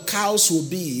least your cows will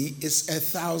be is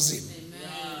 1,000.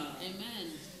 Amen.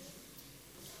 Amen.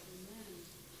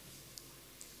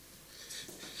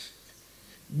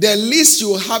 The least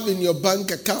you have in your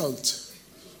bank account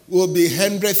will be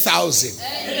 100,000.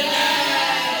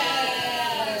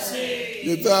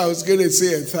 You thought I was going to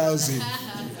say 1,000.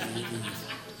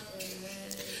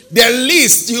 The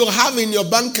least you have in your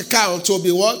bank account will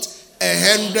be what?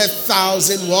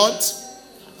 100,000 what?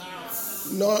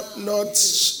 Not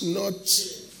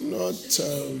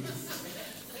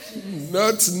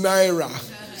naira.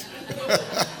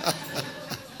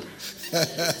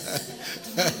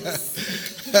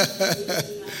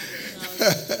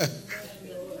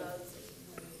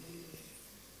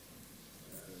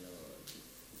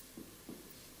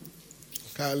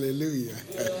 Hallelujah.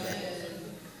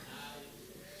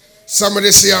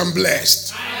 Somebody say, I'm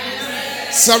blessed.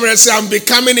 Somebody say, I'm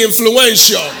becoming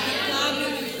influential.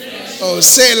 Oh,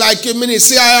 say like you mean it.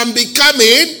 Say, I am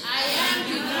becoming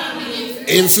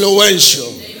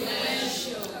influential.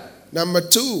 Number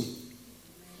two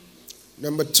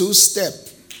step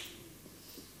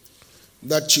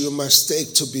that you must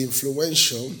take to be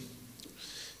influential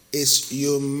is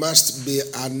you must be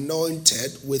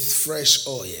anointed with fresh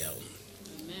oil.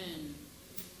 Amen.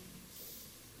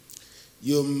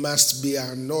 You must be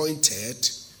anointed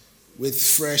with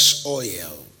fresh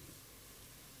oil.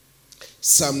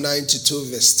 Psalm 92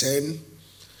 verse 10,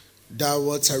 that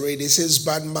what I read, it says,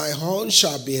 but my horn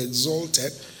shall be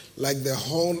exalted like the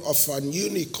horn of an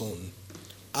unicorn.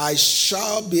 I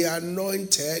shall be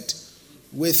anointed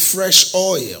with fresh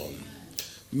oil.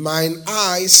 Mine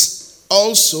eyes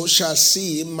also shall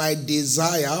see my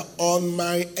desire on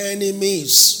my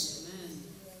enemies. Amen.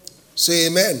 Say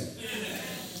amen. Amen.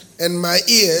 And my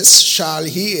ears shall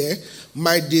hear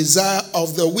my desire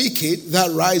of the wicked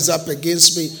that rise up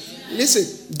against me. Amen.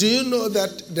 Listen, do you know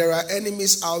that there are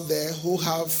enemies out there who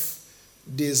have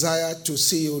desire to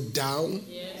see you down?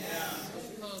 Yes.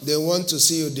 They want to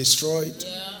see you destroyed.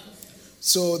 Yeah.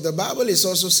 So the Bible is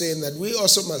also saying that we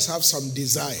also must have some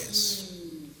desires.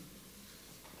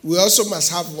 We also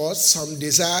must have what? Some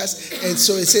desires. And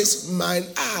so it says, mine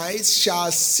eyes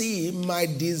shall see my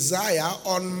desire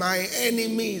on my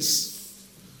enemies.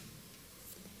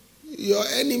 Your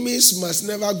enemies must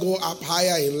never go up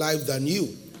higher in life than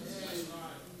you.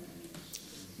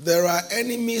 There are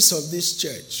enemies of this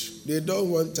church. They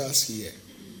don't want us here.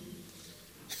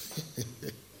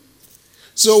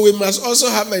 So we must also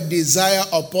have a desire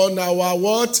upon our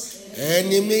what?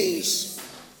 Enemies.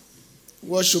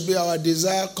 What should be our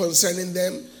desire concerning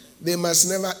them? They must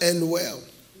never end well.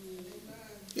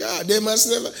 Yeah, they must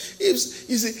never.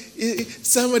 If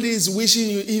somebody is wishing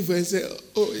you evil and say,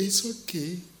 oh, it's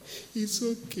okay. It's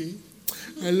okay.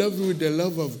 I love you with the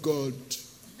love of God.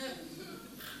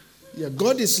 Yeah,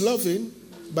 God is loving,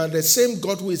 but the same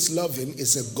God who is loving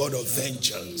is a God of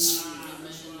vengeance.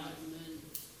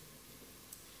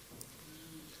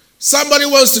 Somebody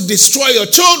wants to destroy your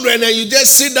children and you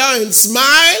just sit down and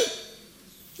smile?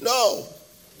 No.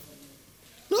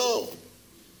 No.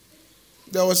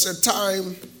 There was a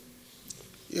time,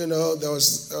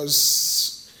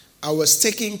 I was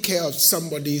taking care of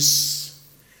somebody's,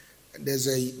 there's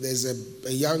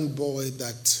a young boy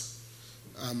that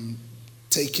I'm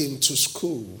taking to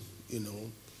school,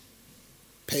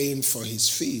 paying for his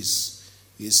fees.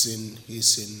 He's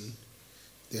in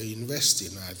the university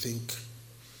now, I think.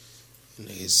 In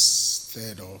his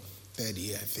third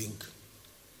year, I think.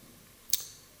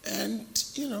 And,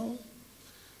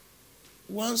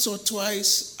 once or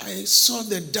twice, I saw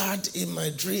the dad in my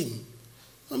dream.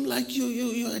 I'm like,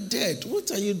 you are dead.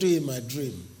 What are you doing in my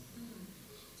dream?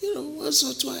 Once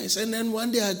or twice. And then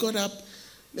one day I got up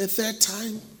the third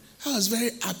time. I was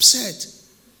very upset.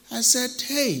 I said,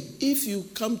 hey, if you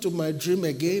come to my dream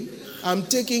again, I'm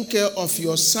taking care of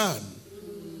your son.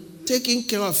 Taking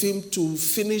care of him to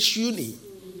finish uni.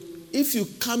 If you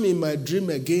come in my dream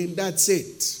again, that's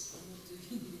it.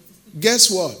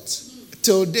 Guess what?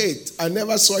 Till date, I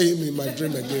never saw him in my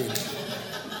dream again.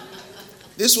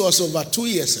 This was over 2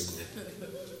 years ago.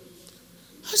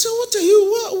 I said, what are you?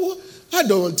 What? I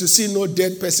don't want to see no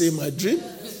dead person in my dream.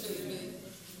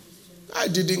 I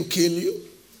didn't kill you.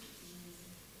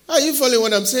 Are you following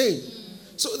what I'm saying?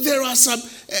 So there are some,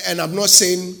 and I'm not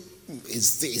saying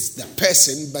it's the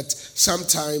person, but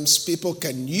sometimes people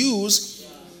can use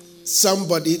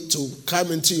somebody to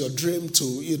come into your dream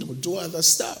to, do other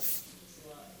stuff.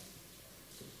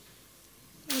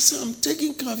 I said, I'm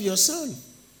taking care of your son,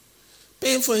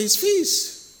 paying for his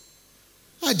fees.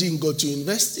 I didn't go to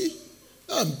university.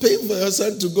 I'm paying for your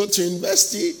son to go to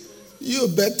university. You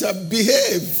better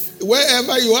behave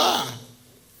wherever you are.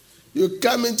 You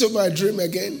come into my dream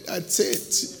again, that's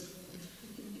it.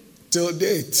 Till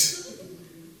date.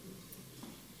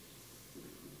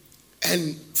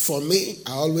 And for me,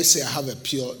 I always say I have a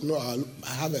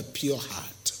pure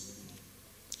heart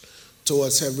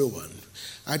towards everyone.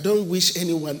 I don't wish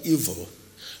anyone evil.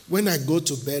 When I go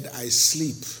to bed, I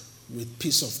sleep with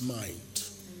peace of mind.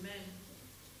 Amen.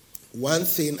 One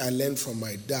thing I learned from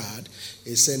my dad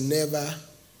is to never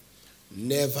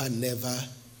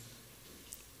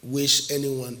wish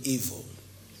anyone evil.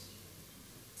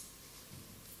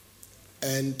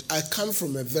 And I come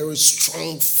from a very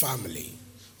strong family.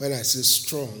 When I say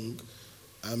strong,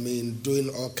 I mean doing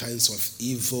all kinds of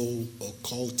evil,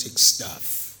 occultic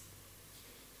stuff.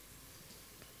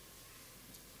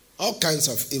 All kinds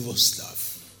of evil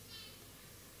stuff.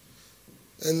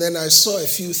 And then I saw a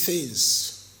few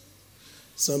things.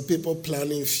 Some people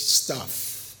planning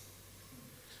stuff.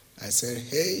 I said,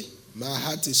 hey, my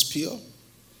heart is pure.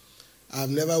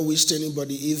 I've never wished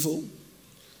anybody evil.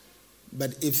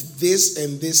 But if this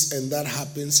and this and that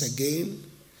happens again,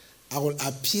 I will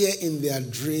appear in their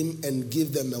dream and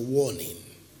give them a warning.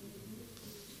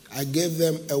 I gave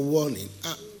them a warning.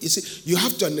 You see, you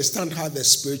have to understand how the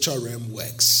spiritual realm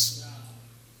works.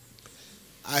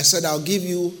 I said, I'll give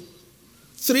you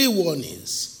 3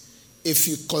 warnings. If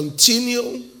you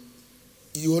continue,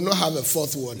 you will not have a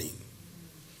 4th warning.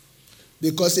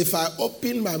 Because if I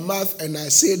open my mouth and I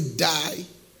say die,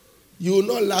 you will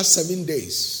not last 7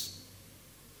 days.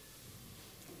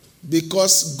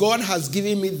 because God has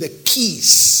given me the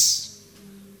keys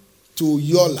to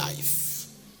your life.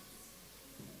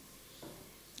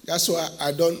 That's why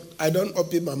I don't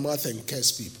open my mouth and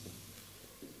curse people.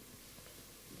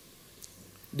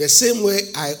 The same way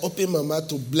I open my mouth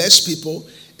to bless people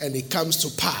and it comes to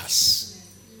pass.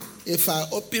 If I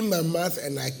open my mouth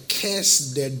and I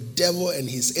curse the devil and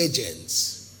his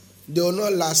agents, they will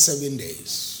not last 7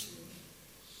 days.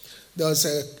 There was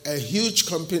a huge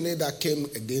company that came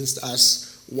against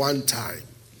us one time,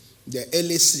 the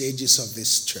early stages of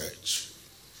this church.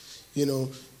 You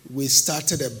know, we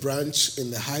started a branch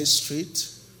in the high street.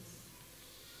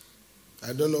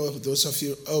 I don't know if those of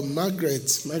you,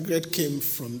 Margaret came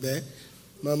from there.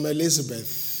 Mama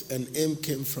Elizabeth and Em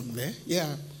came from there.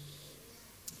 Yeah.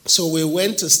 So we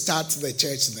went to start the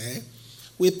church there.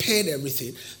 We paid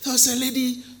everything. There was a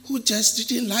lady who just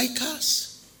didn't like us.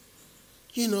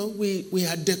 You know, we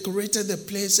had decorated the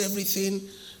place, everything,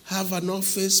 have an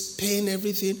office, paying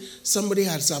everything. Somebody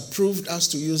has approved us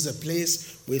to use the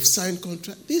place. We've signed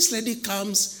contract. This lady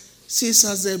comes, sees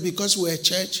us there because we're a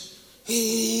church.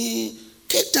 He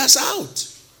kicked us out.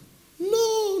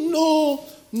 No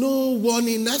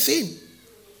warning, nothing.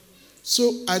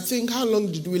 So I think, how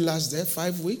long did we last there?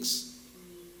 5 weeks?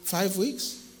 5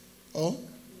 weeks? Or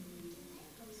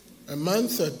a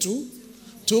month or 2?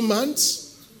 2 months?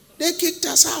 They kicked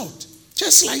us out.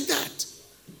 Just like that.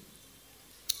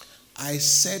 I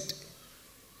said,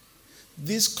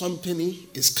 this company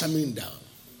is coming down.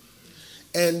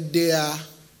 And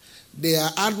their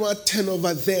annual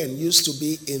turnover then used to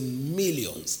be in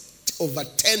millions, over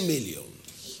 10 million.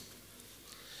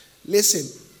 Listen,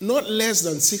 not less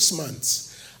than 6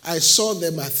 months, I saw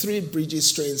them at 3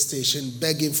 Bridges train station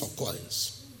begging for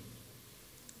coins.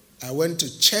 I went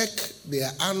to check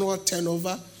their annual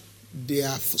turnover.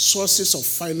 Their sources of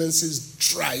finances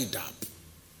dried up.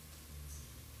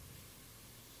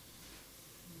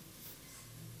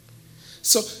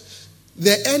 So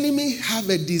the enemy have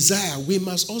a desire. We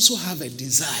must also have a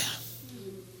desire.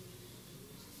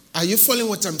 Are you following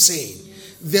what I'm saying?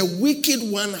 The wicked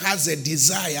one has a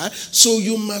desire, so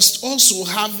you must also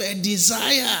have a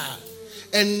desire.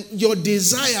 And your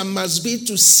desire must be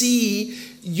to see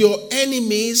your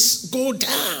enemies go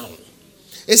down.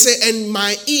 It says, and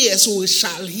my ears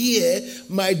shall hear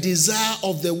my desire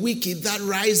of the wicked that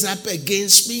rise up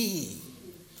against me.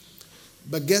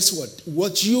 But guess what?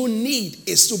 What you need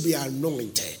is to be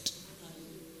anointed.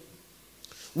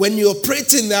 When you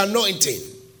operate in the anointing,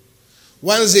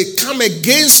 once they come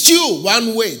against you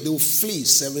one way, they'll flee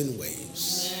 7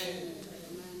 ways. Amen.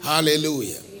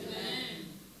 Hallelujah. Amen.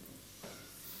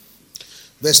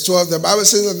 Verse 12, the Bible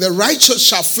says that the righteous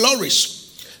shall flourish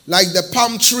like the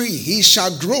palm tree. He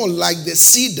shall grow like the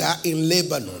cedar in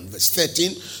Lebanon. Verse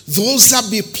 13, those that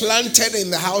be planted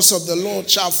in the house of the Lord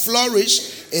shall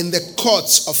flourish in the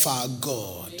courts of our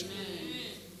God. Amen.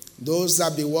 Those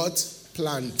that be what?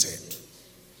 Planted.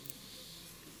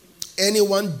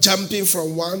 Anyone jumping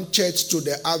from one church to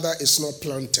the other is not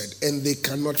planted, and they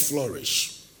cannot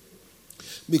flourish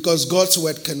because God's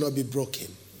word cannot be broken.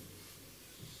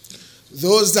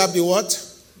 Those that be what?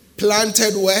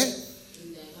 Planted where?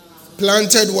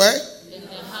 Planted where?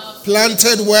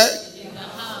 Planted where? In the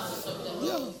house of the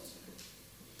Lord.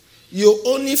 Yeah. You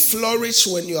only flourish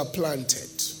when you are planted.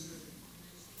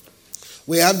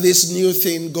 We have this new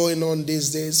thing going on these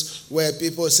days where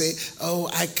people say, "Oh,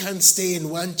 I can't stay in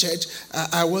one church.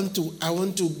 I want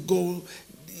to go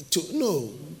to."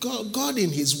 No, God in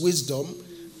His wisdom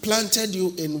planted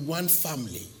you in one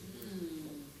family.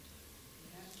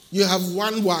 You have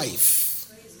one wife.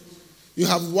 You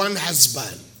have one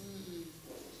husband.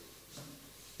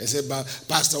 I said,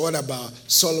 "Pastor, what about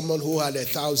Solomon who had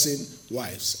 1,000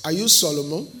 wives? Are you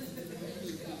Solomon?"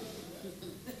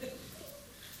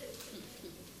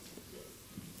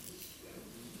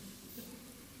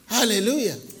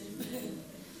 Hallelujah.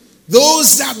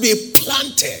 Those that be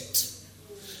planted.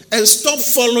 And stop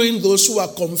following those who are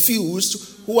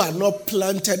confused, who are not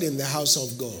planted in the house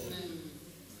of God.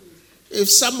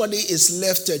 If somebody is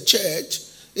left a church,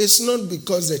 it's not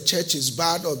because the church is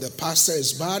bad or the pastor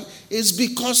is bad. It's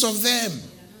because of them.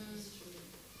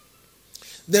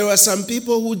 There are some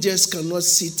people who just cannot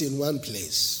sit in one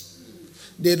place.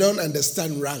 They don't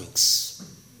understand ranks.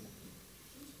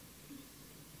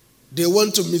 They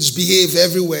want to misbehave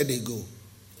everywhere they go.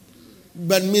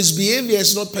 But misbehavior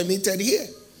is not permitted here.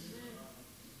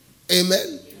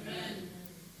 Amen? Amen.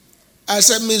 I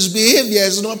said misbehavior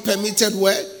is not permitted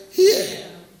where? Here.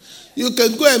 You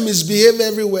can go and misbehave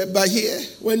everywhere, but here,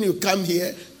 when you come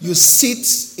here, you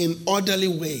sit in orderly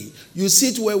way. You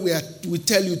sit where we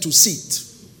tell you to sit.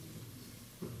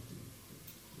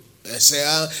 I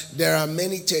say, there are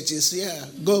many churches. Yeah,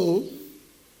 go.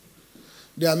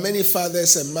 There are many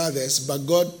fathers and mothers, but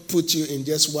God put you in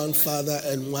just one father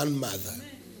and one mother.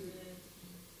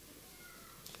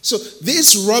 So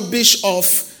this rubbish of,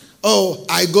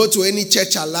 I go to any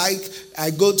church I like,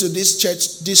 I go to this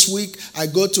church this week, I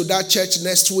go to that church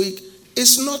next week,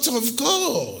 it's not of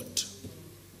God.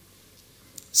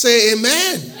 Say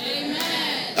amen.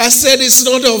 Amen. I said it's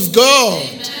not of God.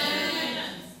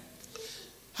 Amen.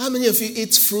 How many of you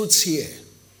eat fruits here?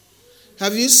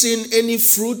 Have you seen any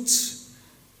fruit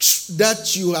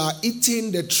that you are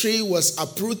eating, the tree was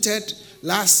uprooted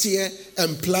last year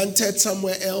and planted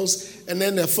somewhere else, and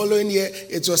then the following year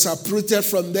it was uprooted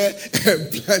from there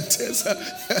and planted?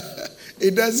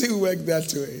 It doesn't work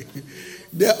that way.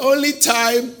 The only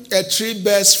time a tree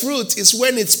bears fruit is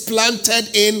when it's planted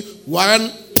in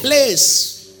one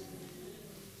place.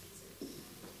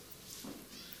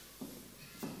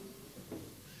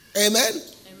 Amen?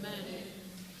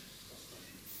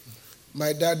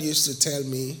 My dad used to tell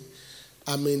me,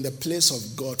 I'm in the place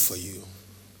of God for you.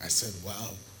 I said, wow.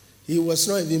 He was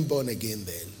not even born again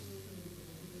then.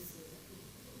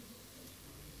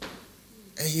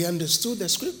 And he understood the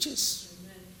scriptures.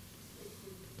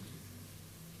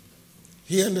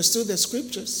 He understood the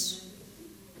scriptures.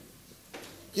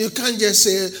 You can't just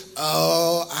say,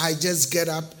 I just get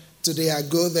up. Today I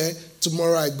go there.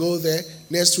 Tomorrow I go there.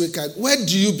 Next week where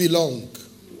do you belong?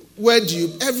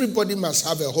 Everybody must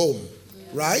have a home.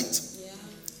 Right?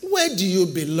 Where do you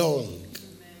belong?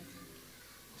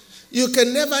 You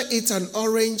can never eat an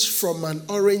orange from an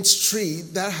orange tree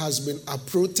that has been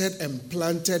uprooted and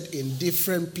planted in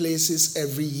different places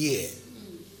every year.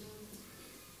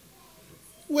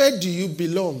 Where do you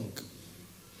belong?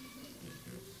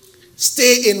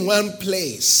 Stay in one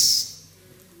place.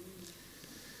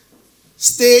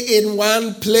 Stay in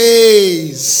one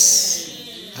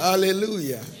place.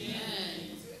 Hallelujah.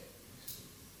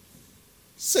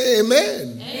 Say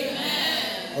amen. Amen.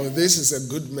 Oh, this is a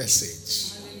good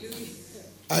message.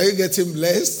 Hallelujah. Are you getting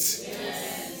blessed?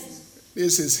 Yes.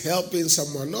 This is helping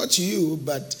someone. Not you,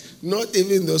 but not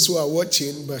even those who are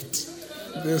watching, but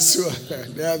those who are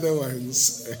the other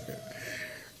ones.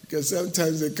 Because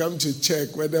sometimes they come to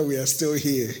check whether we are still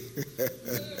here.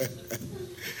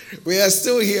 We are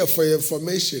still here for your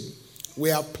information.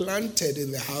 We are planted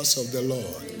in the house of the Lord.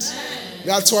 Amen.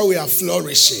 That's why we are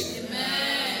flourishing. Amen.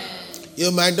 You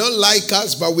might not like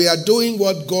us, but we are doing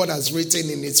what God has written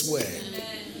in His word.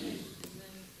 Amen.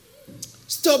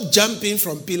 Stop jumping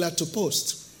from pillar to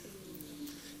post.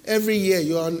 Every year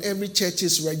you're on every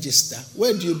church's register.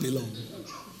 Where do you belong?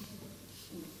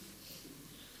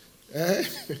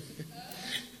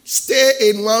 Stay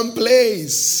in one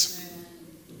place.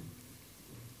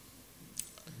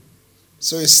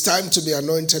 So it's time to be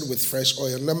anointed with fresh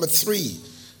oil. Number 3,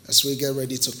 as we get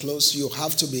ready to close, you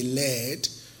have to be led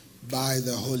by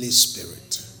the Holy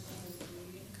Spirit.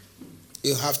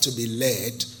 You have to be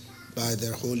led by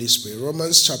the Holy Spirit.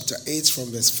 Romans chapter 8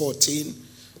 from verse 14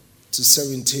 to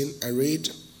 17, I read.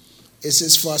 It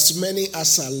says, for as many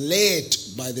as are led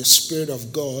by the Spirit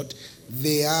of God,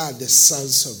 they are the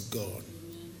sons of God.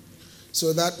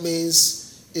 So that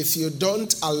means if you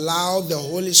don't allow the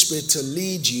Holy Spirit to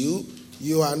lead you,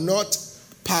 you are not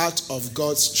part of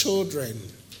God's children.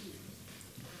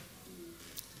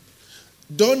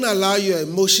 Don't allow your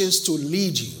emotions to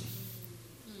lead you.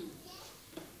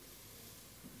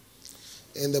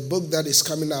 In the book that is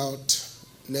coming out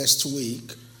next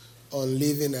week on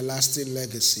Leaving a Lasting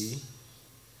Legacy,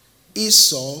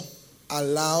 Esau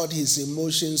allowed his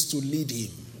emotions to lead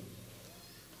him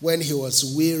when he was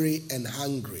weary and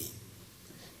hungry,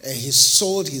 and he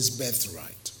sold his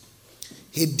birthright.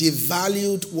 He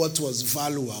devalued what was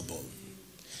valuable.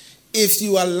 If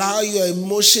you allow your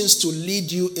emotions to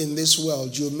lead you in this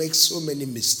world, you'll make so many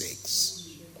mistakes.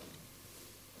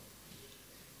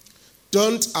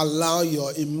 Don't allow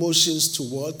your emotions to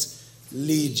what?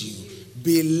 Lead you.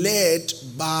 Be led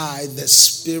by the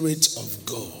Spirit of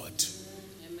God.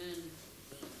 Amen.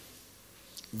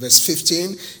 Verse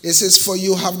 15, it says, for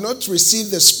you have not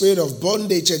received the spirit of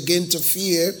bondage again to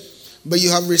fear, but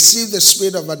you have received the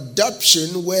spirit of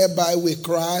adoption, whereby we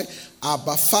cry,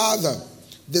 Abba, Father.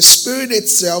 The Spirit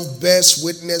itself bears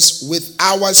witness with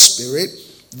our spirit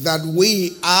that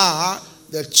we are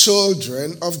the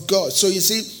children of God. So you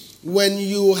see, when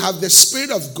you have the Spirit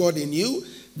of God in you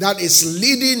that is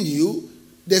leading you,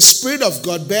 the Spirit of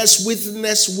God bears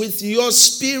witness with your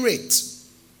spirit.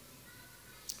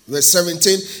 Verse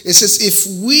 17, it says,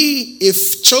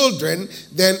 if children,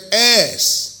 then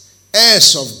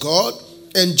heirs of God,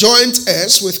 and joint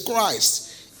heirs with Christ.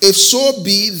 If so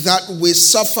be that we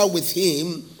suffer with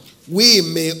him, we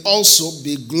may also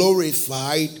be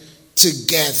glorified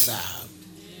together.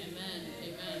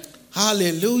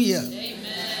 Hallelujah.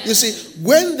 You see,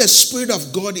 when the Spirit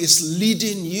of God is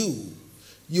leading you,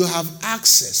 you have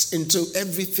access into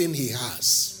everything He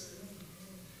has.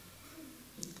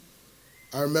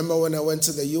 I remember when I went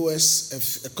to the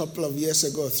U.S. a couple of years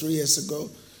ago, 3 years ago,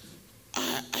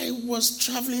 I was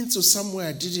traveling to somewhere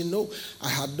I didn't know. I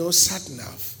had no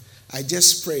sat-nav. I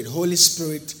just prayed, Holy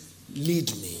Spirit,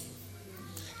 lead me.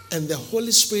 And the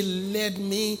Holy Spirit led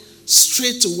me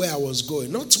straight to where I was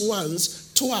going. Not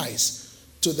once, twice,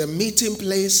 to the meeting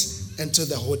place and to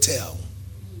the hotel.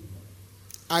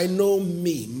 I know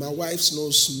me. My wife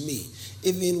knows me.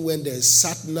 Even when there's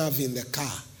sat-nav in the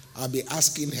car, I'll be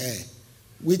asking her,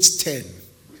 which 10?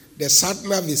 The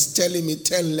sat-nav is telling me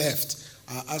 10 left.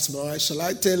 I ask my wife, shall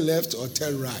I turn left or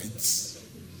turn right?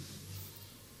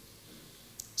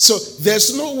 So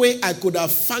there's no way I could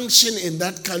have functioned in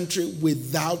that country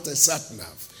without a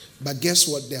sat-nav. But guess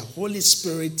what? The Holy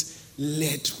Spirit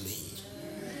led me.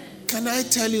 Can I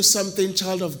tell you something,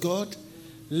 child of God?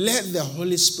 Let the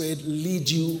Holy Spirit lead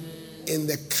you in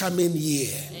the coming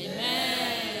year.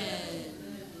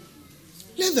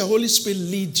 Let the Holy Spirit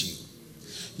lead you.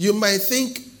 You might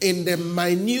think in the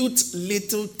minute,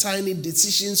 little, tiny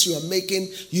decisions you are making,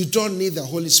 you don't need the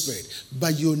Holy Spirit,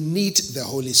 but you need the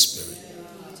Holy Spirit.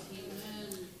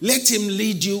 Let Him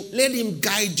lead you. Let Him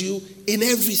guide you in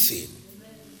everything.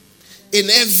 In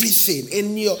everything.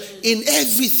 In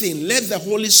everything. Let the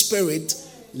Holy Spirit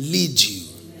lead you.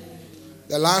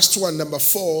 The last one, number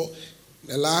 4,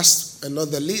 the last and not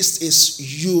the least,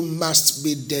 is you must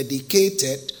be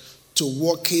dedicated to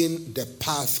walking the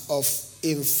path of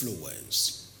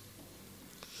influence.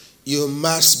 You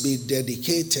must be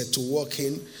dedicated to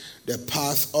walking the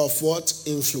path of what?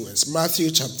 Influence. Matthew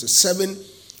chapter 7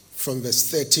 from verse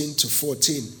 13 to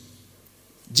 14.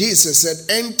 Jesus said,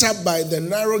 enter by the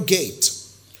narrow gate,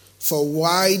 for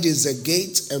wide is the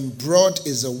gate and broad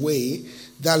is the way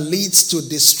that leads to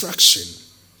destruction.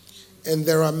 And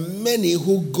there are many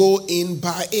who go in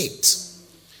by it.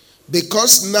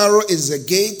 Because narrow is the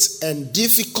gate and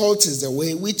difficult is the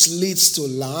way which leads to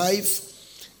life,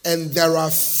 and there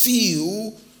are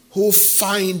few who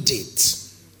find it.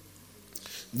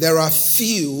 There are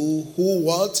few who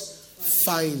what?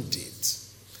 Find it.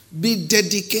 Be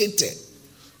dedicated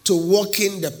to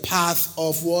walking the path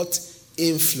of what?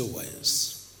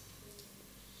 Influence.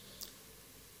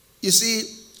 You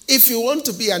see, if you want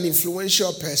to be an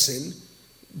influential person,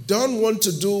 don't want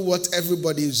to do what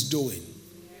everybody is doing.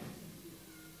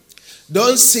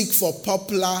 Don't seek for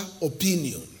popular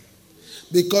opinion,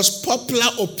 because popular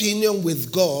opinion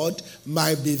with God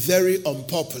might be very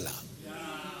unpopular.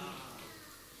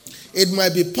 It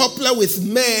might be popular with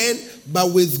men,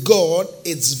 but with God,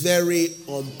 it's very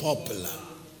unpopular.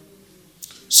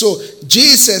 So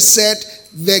Jesus said,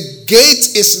 the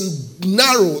gate is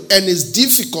narrow and is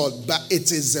difficult, but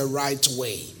it is the right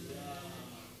way.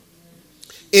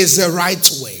 It's the right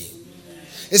way.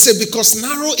 It said, because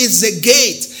narrow is the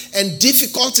gate and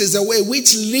difficult is the way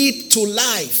which lead to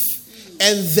life,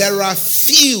 and there are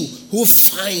few who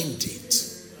find it.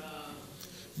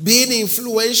 Being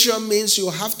influential means you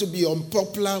have to be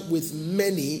unpopular with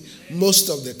many most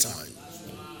of the time.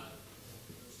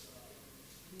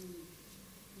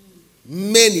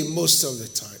 Many most of the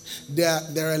time.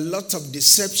 There are a lot of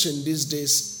deception these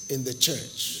days in the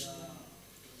church.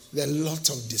 There are a lot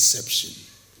of deception.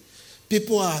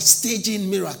 People are staging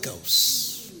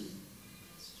miracles.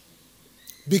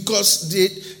 Because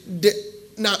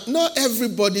now not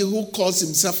everybody who calls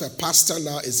himself a pastor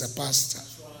now is a pastor.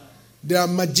 There are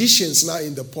magicians now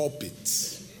in the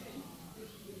pulpit.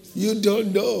 You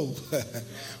don't know.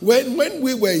 When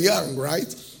we were young,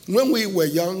 right? When we were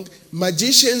young,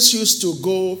 magicians used to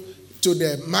go to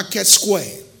the market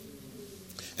square.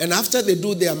 And after they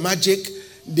do their magic,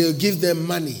 they'll give them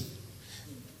money.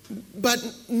 But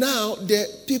now, the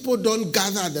people don't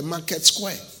gather at the market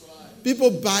square.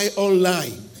 People buy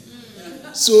online.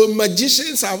 So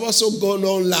magicians have also gone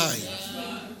online.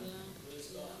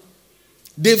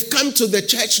 They've come to the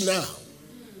church now.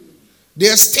 They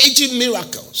are staging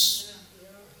miracles.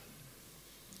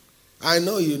 I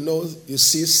know you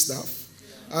see stuff.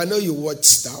 I know you watch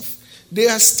stuff. They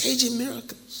are staging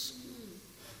miracles.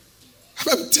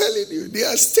 I'm telling you, they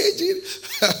are staging.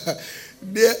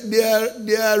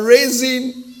 they are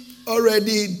raising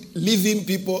already living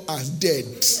people as dead.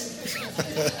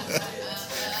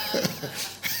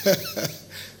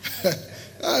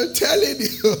 I'm telling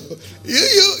you,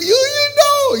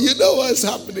 you know what's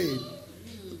happening.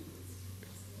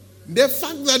 The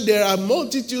fact that there are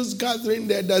multitudes gathering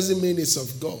there doesn't mean it's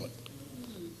of God.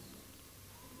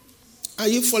 Are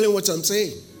you following what I'm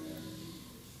saying?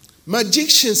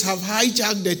 Magicians have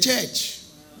hijacked the church.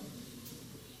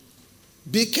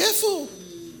 Be careful.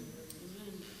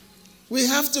 We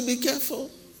have to be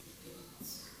careful.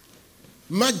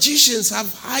 Magicians have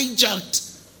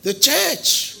hijacked the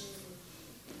church.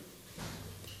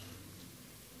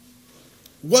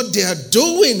 What they are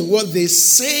doing, what they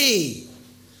say,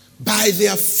 by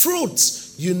their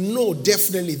fruits, you know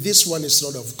definitely this one is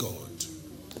not of God.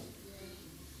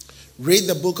 Read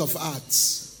the book of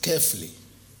Acts carefully.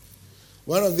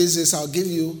 One of these days I'll give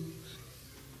you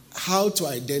how to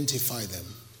identify them.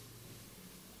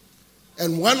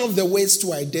 And one of the ways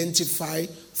to identify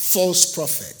false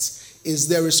prophets is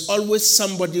there is always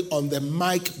somebody on the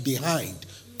mic behind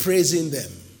praising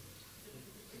them.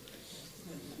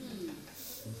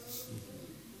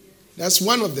 That's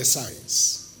one of the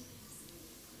signs.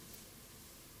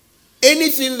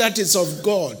 Anything that is of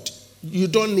God, you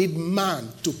don't need man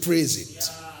to praise it.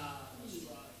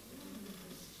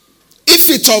 If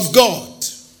it's of God,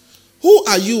 who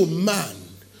are you, man,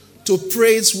 to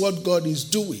praise what God is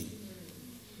doing?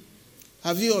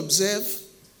 Have you observed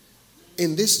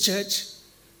in this church,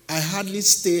 I hardly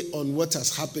stay on what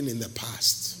has happened in the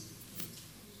past.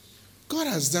 God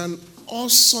has done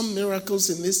awesome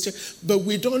miracles in this church, but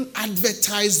we don't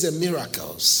advertise the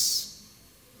miracles.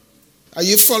 Are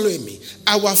you following me?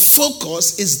 Our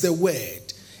focus is the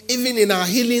word. Even in our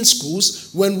healing schools,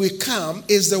 when we come,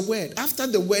 is the word. After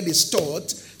the word is taught,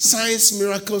 signs,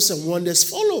 miracles, and wonders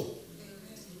follow.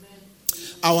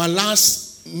 Our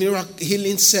last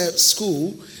healing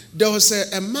school, there was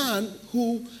a man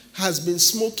who has been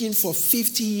smoking for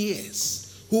 50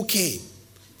 years, who came.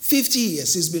 50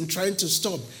 years he's been trying to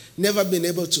stop, never been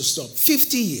able to stop.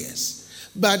 50 years.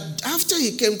 But after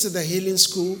he came to the healing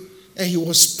school and he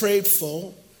was prayed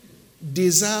for,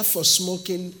 desire for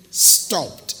smoking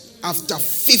stopped after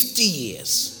 50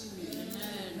 years.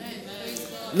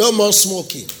 No more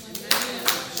smoking.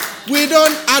 We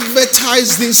don't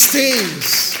advertise these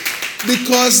things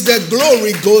because the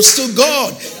glory goes to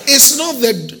God. It's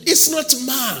not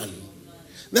man.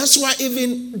 That's why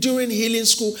even during healing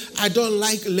school, I don't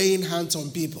like laying hands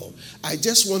on people. I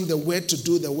just want the word to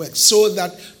do the work so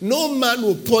that no man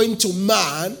will point to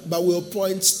man, but will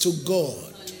point to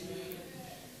God.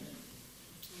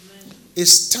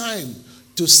 It's time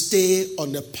to stay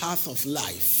on the path of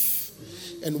life,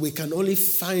 and we can only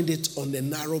find it on the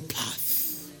narrow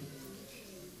path.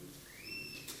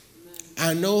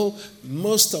 I know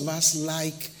most of us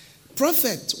like,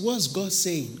 prophet, what's God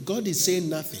saying? God is saying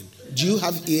nothing. Do you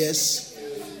have ears?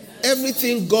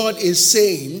 Everything God is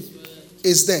saying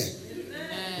is there.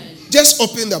 Just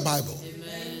open the Bible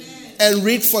and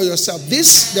read for yourself.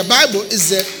 The Bible is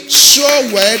the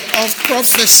sure word of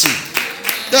prophecy.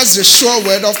 That's the sure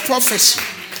word of prophecy.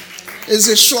 It's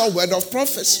a sure word of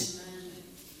prophecy.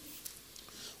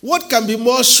 What can be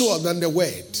more sure than the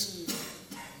word?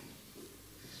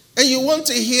 And you want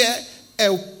to hear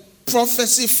a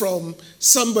prophecy from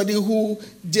somebody who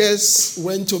just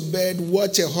went to bed,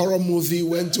 watched a horror movie,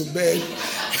 went to bed,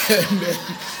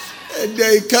 and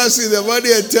then he comes in the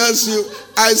morning and tells you,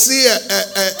 I see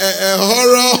a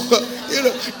horror,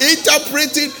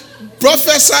 interpreting,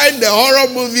 prophesying the horror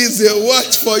movies they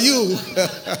watch for you.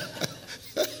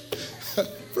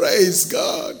 Praise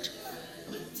God.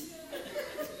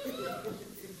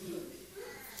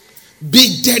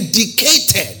 Be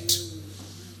dedicated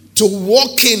to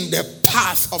walking the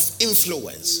path of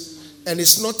influence. And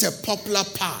it's not a popular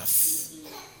path,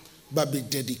 but be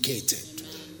dedicated.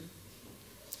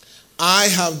 I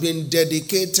have been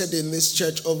dedicated in this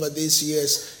church over these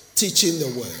years teaching the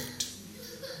word.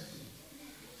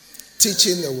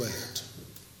 Teaching the word.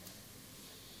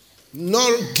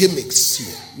 No gimmicks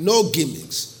here. No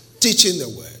gimmicks. Teaching the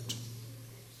word.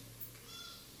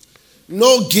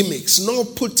 No gimmicks. No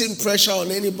putting pressure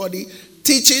on anybody.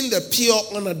 Teaching the pure,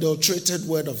 unadulterated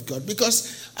word of God.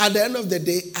 Because at the end of the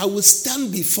day, I will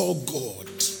stand before God.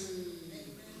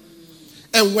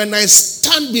 And when I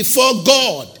stand before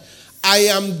God, I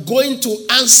am going to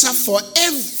answer for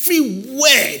every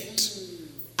word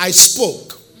I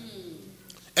spoke.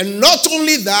 And not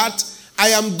only that, I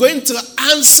am going to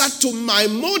answer to my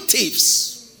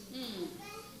motives.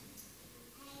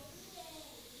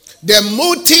 The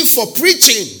motive for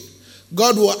preaching.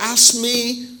 God will ask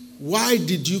me, why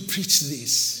did you preach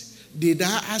this? Did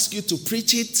I ask you to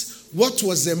preach it? What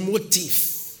was the motive?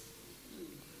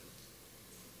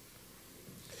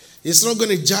 He's not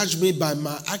going to judge me by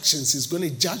my actions. He's going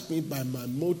to judge me by my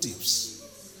motives.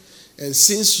 And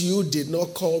since you did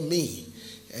not call me,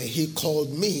 and he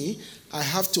called me, I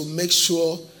have to make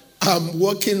sure I'm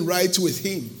walking right with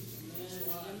him.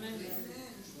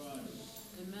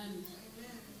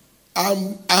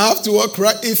 I have to walk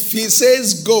right. If he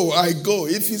says go, I go.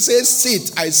 If he says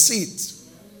sit, I sit.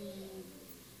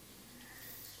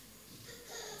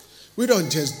 We don't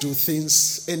just do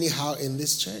things anyhow in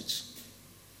this church.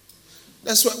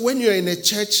 That's why when you're in a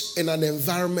church, in an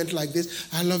environment like this,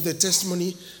 I love the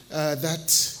testimony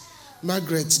that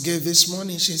Margaret gave this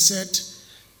morning. She said,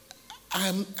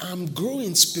 I'm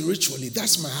growing spiritually.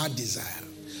 That's my heart desire.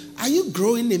 Are you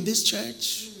growing in this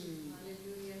church?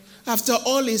 After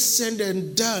all is said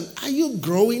and done, are you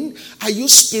growing? Are you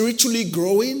spiritually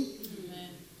growing?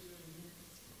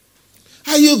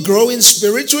 Are you growing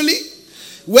spiritually?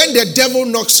 When the devil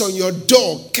knocks on your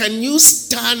door, can you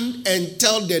stand and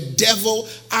tell the devil,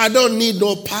 I don't need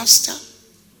no pastor.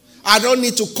 I don't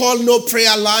need to call no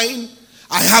prayer line.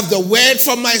 I have the word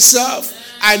for myself.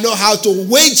 I know how to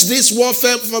wage this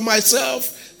warfare for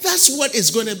myself. That's what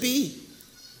it's going to be.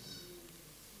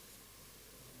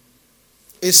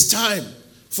 It's time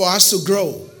for us to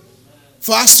grow,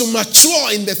 for us to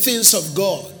mature in the things of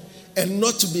God and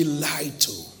not to be lied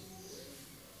to.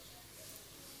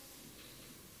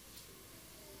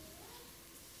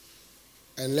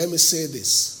 And let me say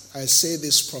this. I say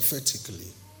this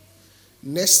prophetically.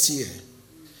 Next year,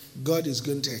 God is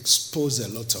going to expose a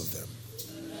lot of them.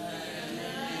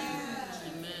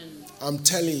 Amen. I'm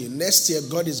telling you, next year,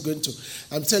 God is going to,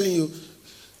 I'm telling you,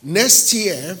 next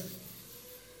year,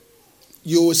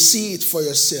 you will see it for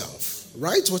yourself.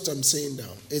 Write what I'm saying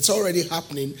down. It's already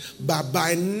happening, but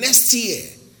by next year,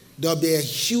 there'll be a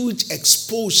huge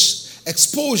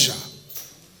exposure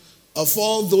of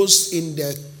all those in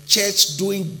the church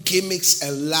doing gimmicks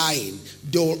and lying.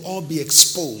 They will all be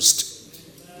exposed.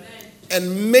 Amen.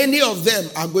 And many of them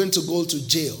are going to go to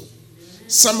jail.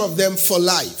 Some of them for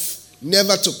life,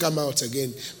 never to come out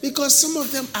again. Because some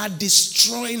of them are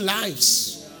destroying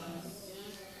lives.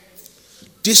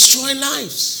 Destroying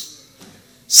lives.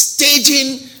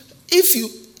 Staging,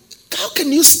 how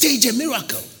can you stage a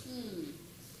miracle?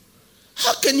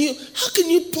 How can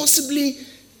you possibly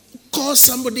call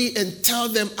somebody and tell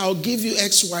them, I'll give you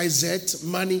XYZ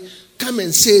money, come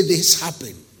and say this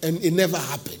happened, and it never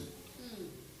happened?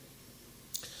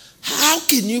 How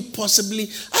can you possibly,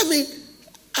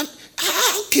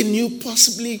 how can you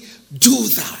possibly do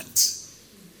that?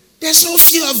 There's no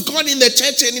fear of God in the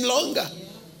church any longer.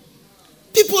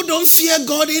 People don't fear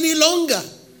God any longer.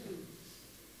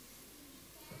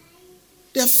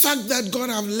 The fact that God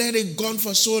have let it go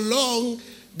for so long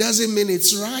doesn't mean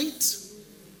it's right.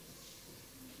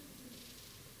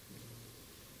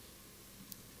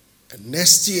 And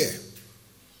next year,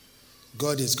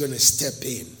 God is going to step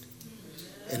in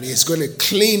and he's going to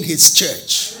clean his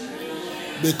church.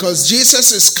 Because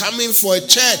Jesus is coming for a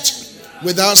church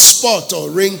without spot or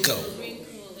wrinkle.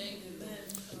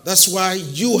 That's why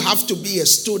you have to be a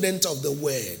student of the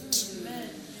word.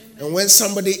 And when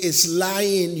somebody is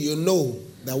lying, you know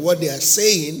that what they are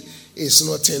saying is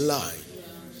not in line.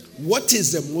 What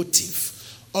is the motive?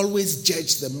 Always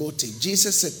judge the motive.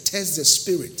 Jesus said, test the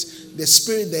spirit. The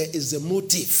spirit there is the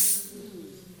motive.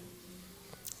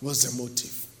 What's the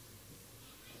motive?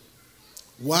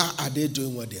 Why are they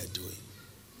doing what they are doing?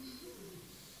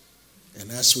 And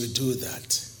as we do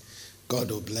that, God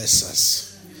will bless us.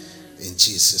 In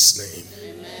Jesus' name.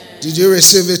 Amen. Did you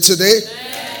receive it today?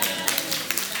 Amen.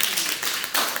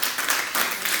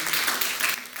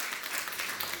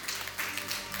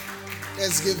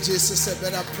 Let's give Jesus a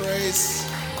better praise.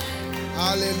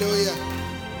 Hallelujah.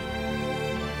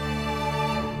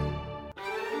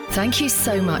 Thank you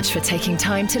so much for taking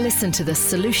time to listen to the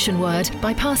Solution Word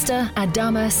by Pastor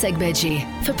Adama Segbeji.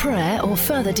 For prayer or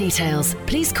further details,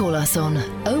 please call us on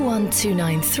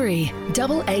 01293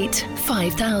 88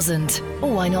 5000.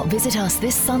 Or why not visit us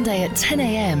this Sunday at 10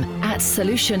 a.m. at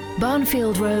Solution,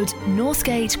 Barnfield Road,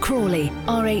 Northgate, Crawley,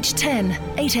 RH10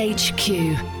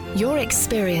 8HQ. Your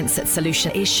experience at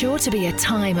Solution is sure to be a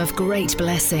time of great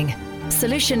blessing.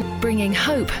 Solution, bringing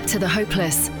hope to the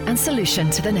hopeless and solution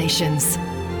to the nations.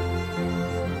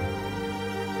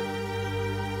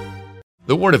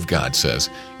 The Word of God says,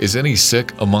 "Is any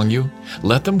sick among you?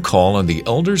 Let them call on the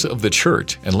elders of the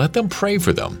church and let them pray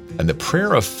for them, and the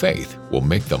prayer of faith will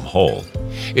make them whole."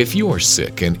 If you are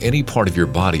sick in any part of your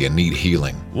body and need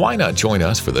healing, why not join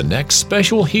us for the next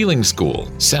special healing school,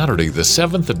 Saturday the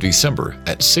 7th of December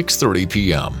at 6:30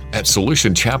 p.m. at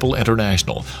Solution Chapel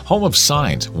International, home of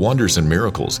signs, wonders, and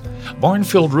miracles.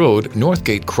 Barnfield Road,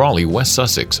 Northgate, Crawley, West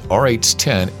Sussex,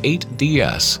 RH10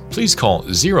 8DS. Please call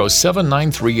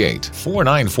 07938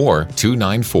 494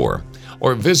 294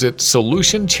 or visit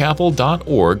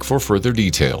solutionchapel.org for further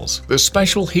details. The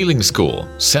Special Healing School,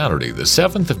 Saturday the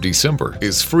 7th of December,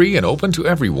 is free and open to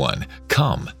everyone.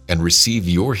 Come and receive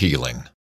your healing.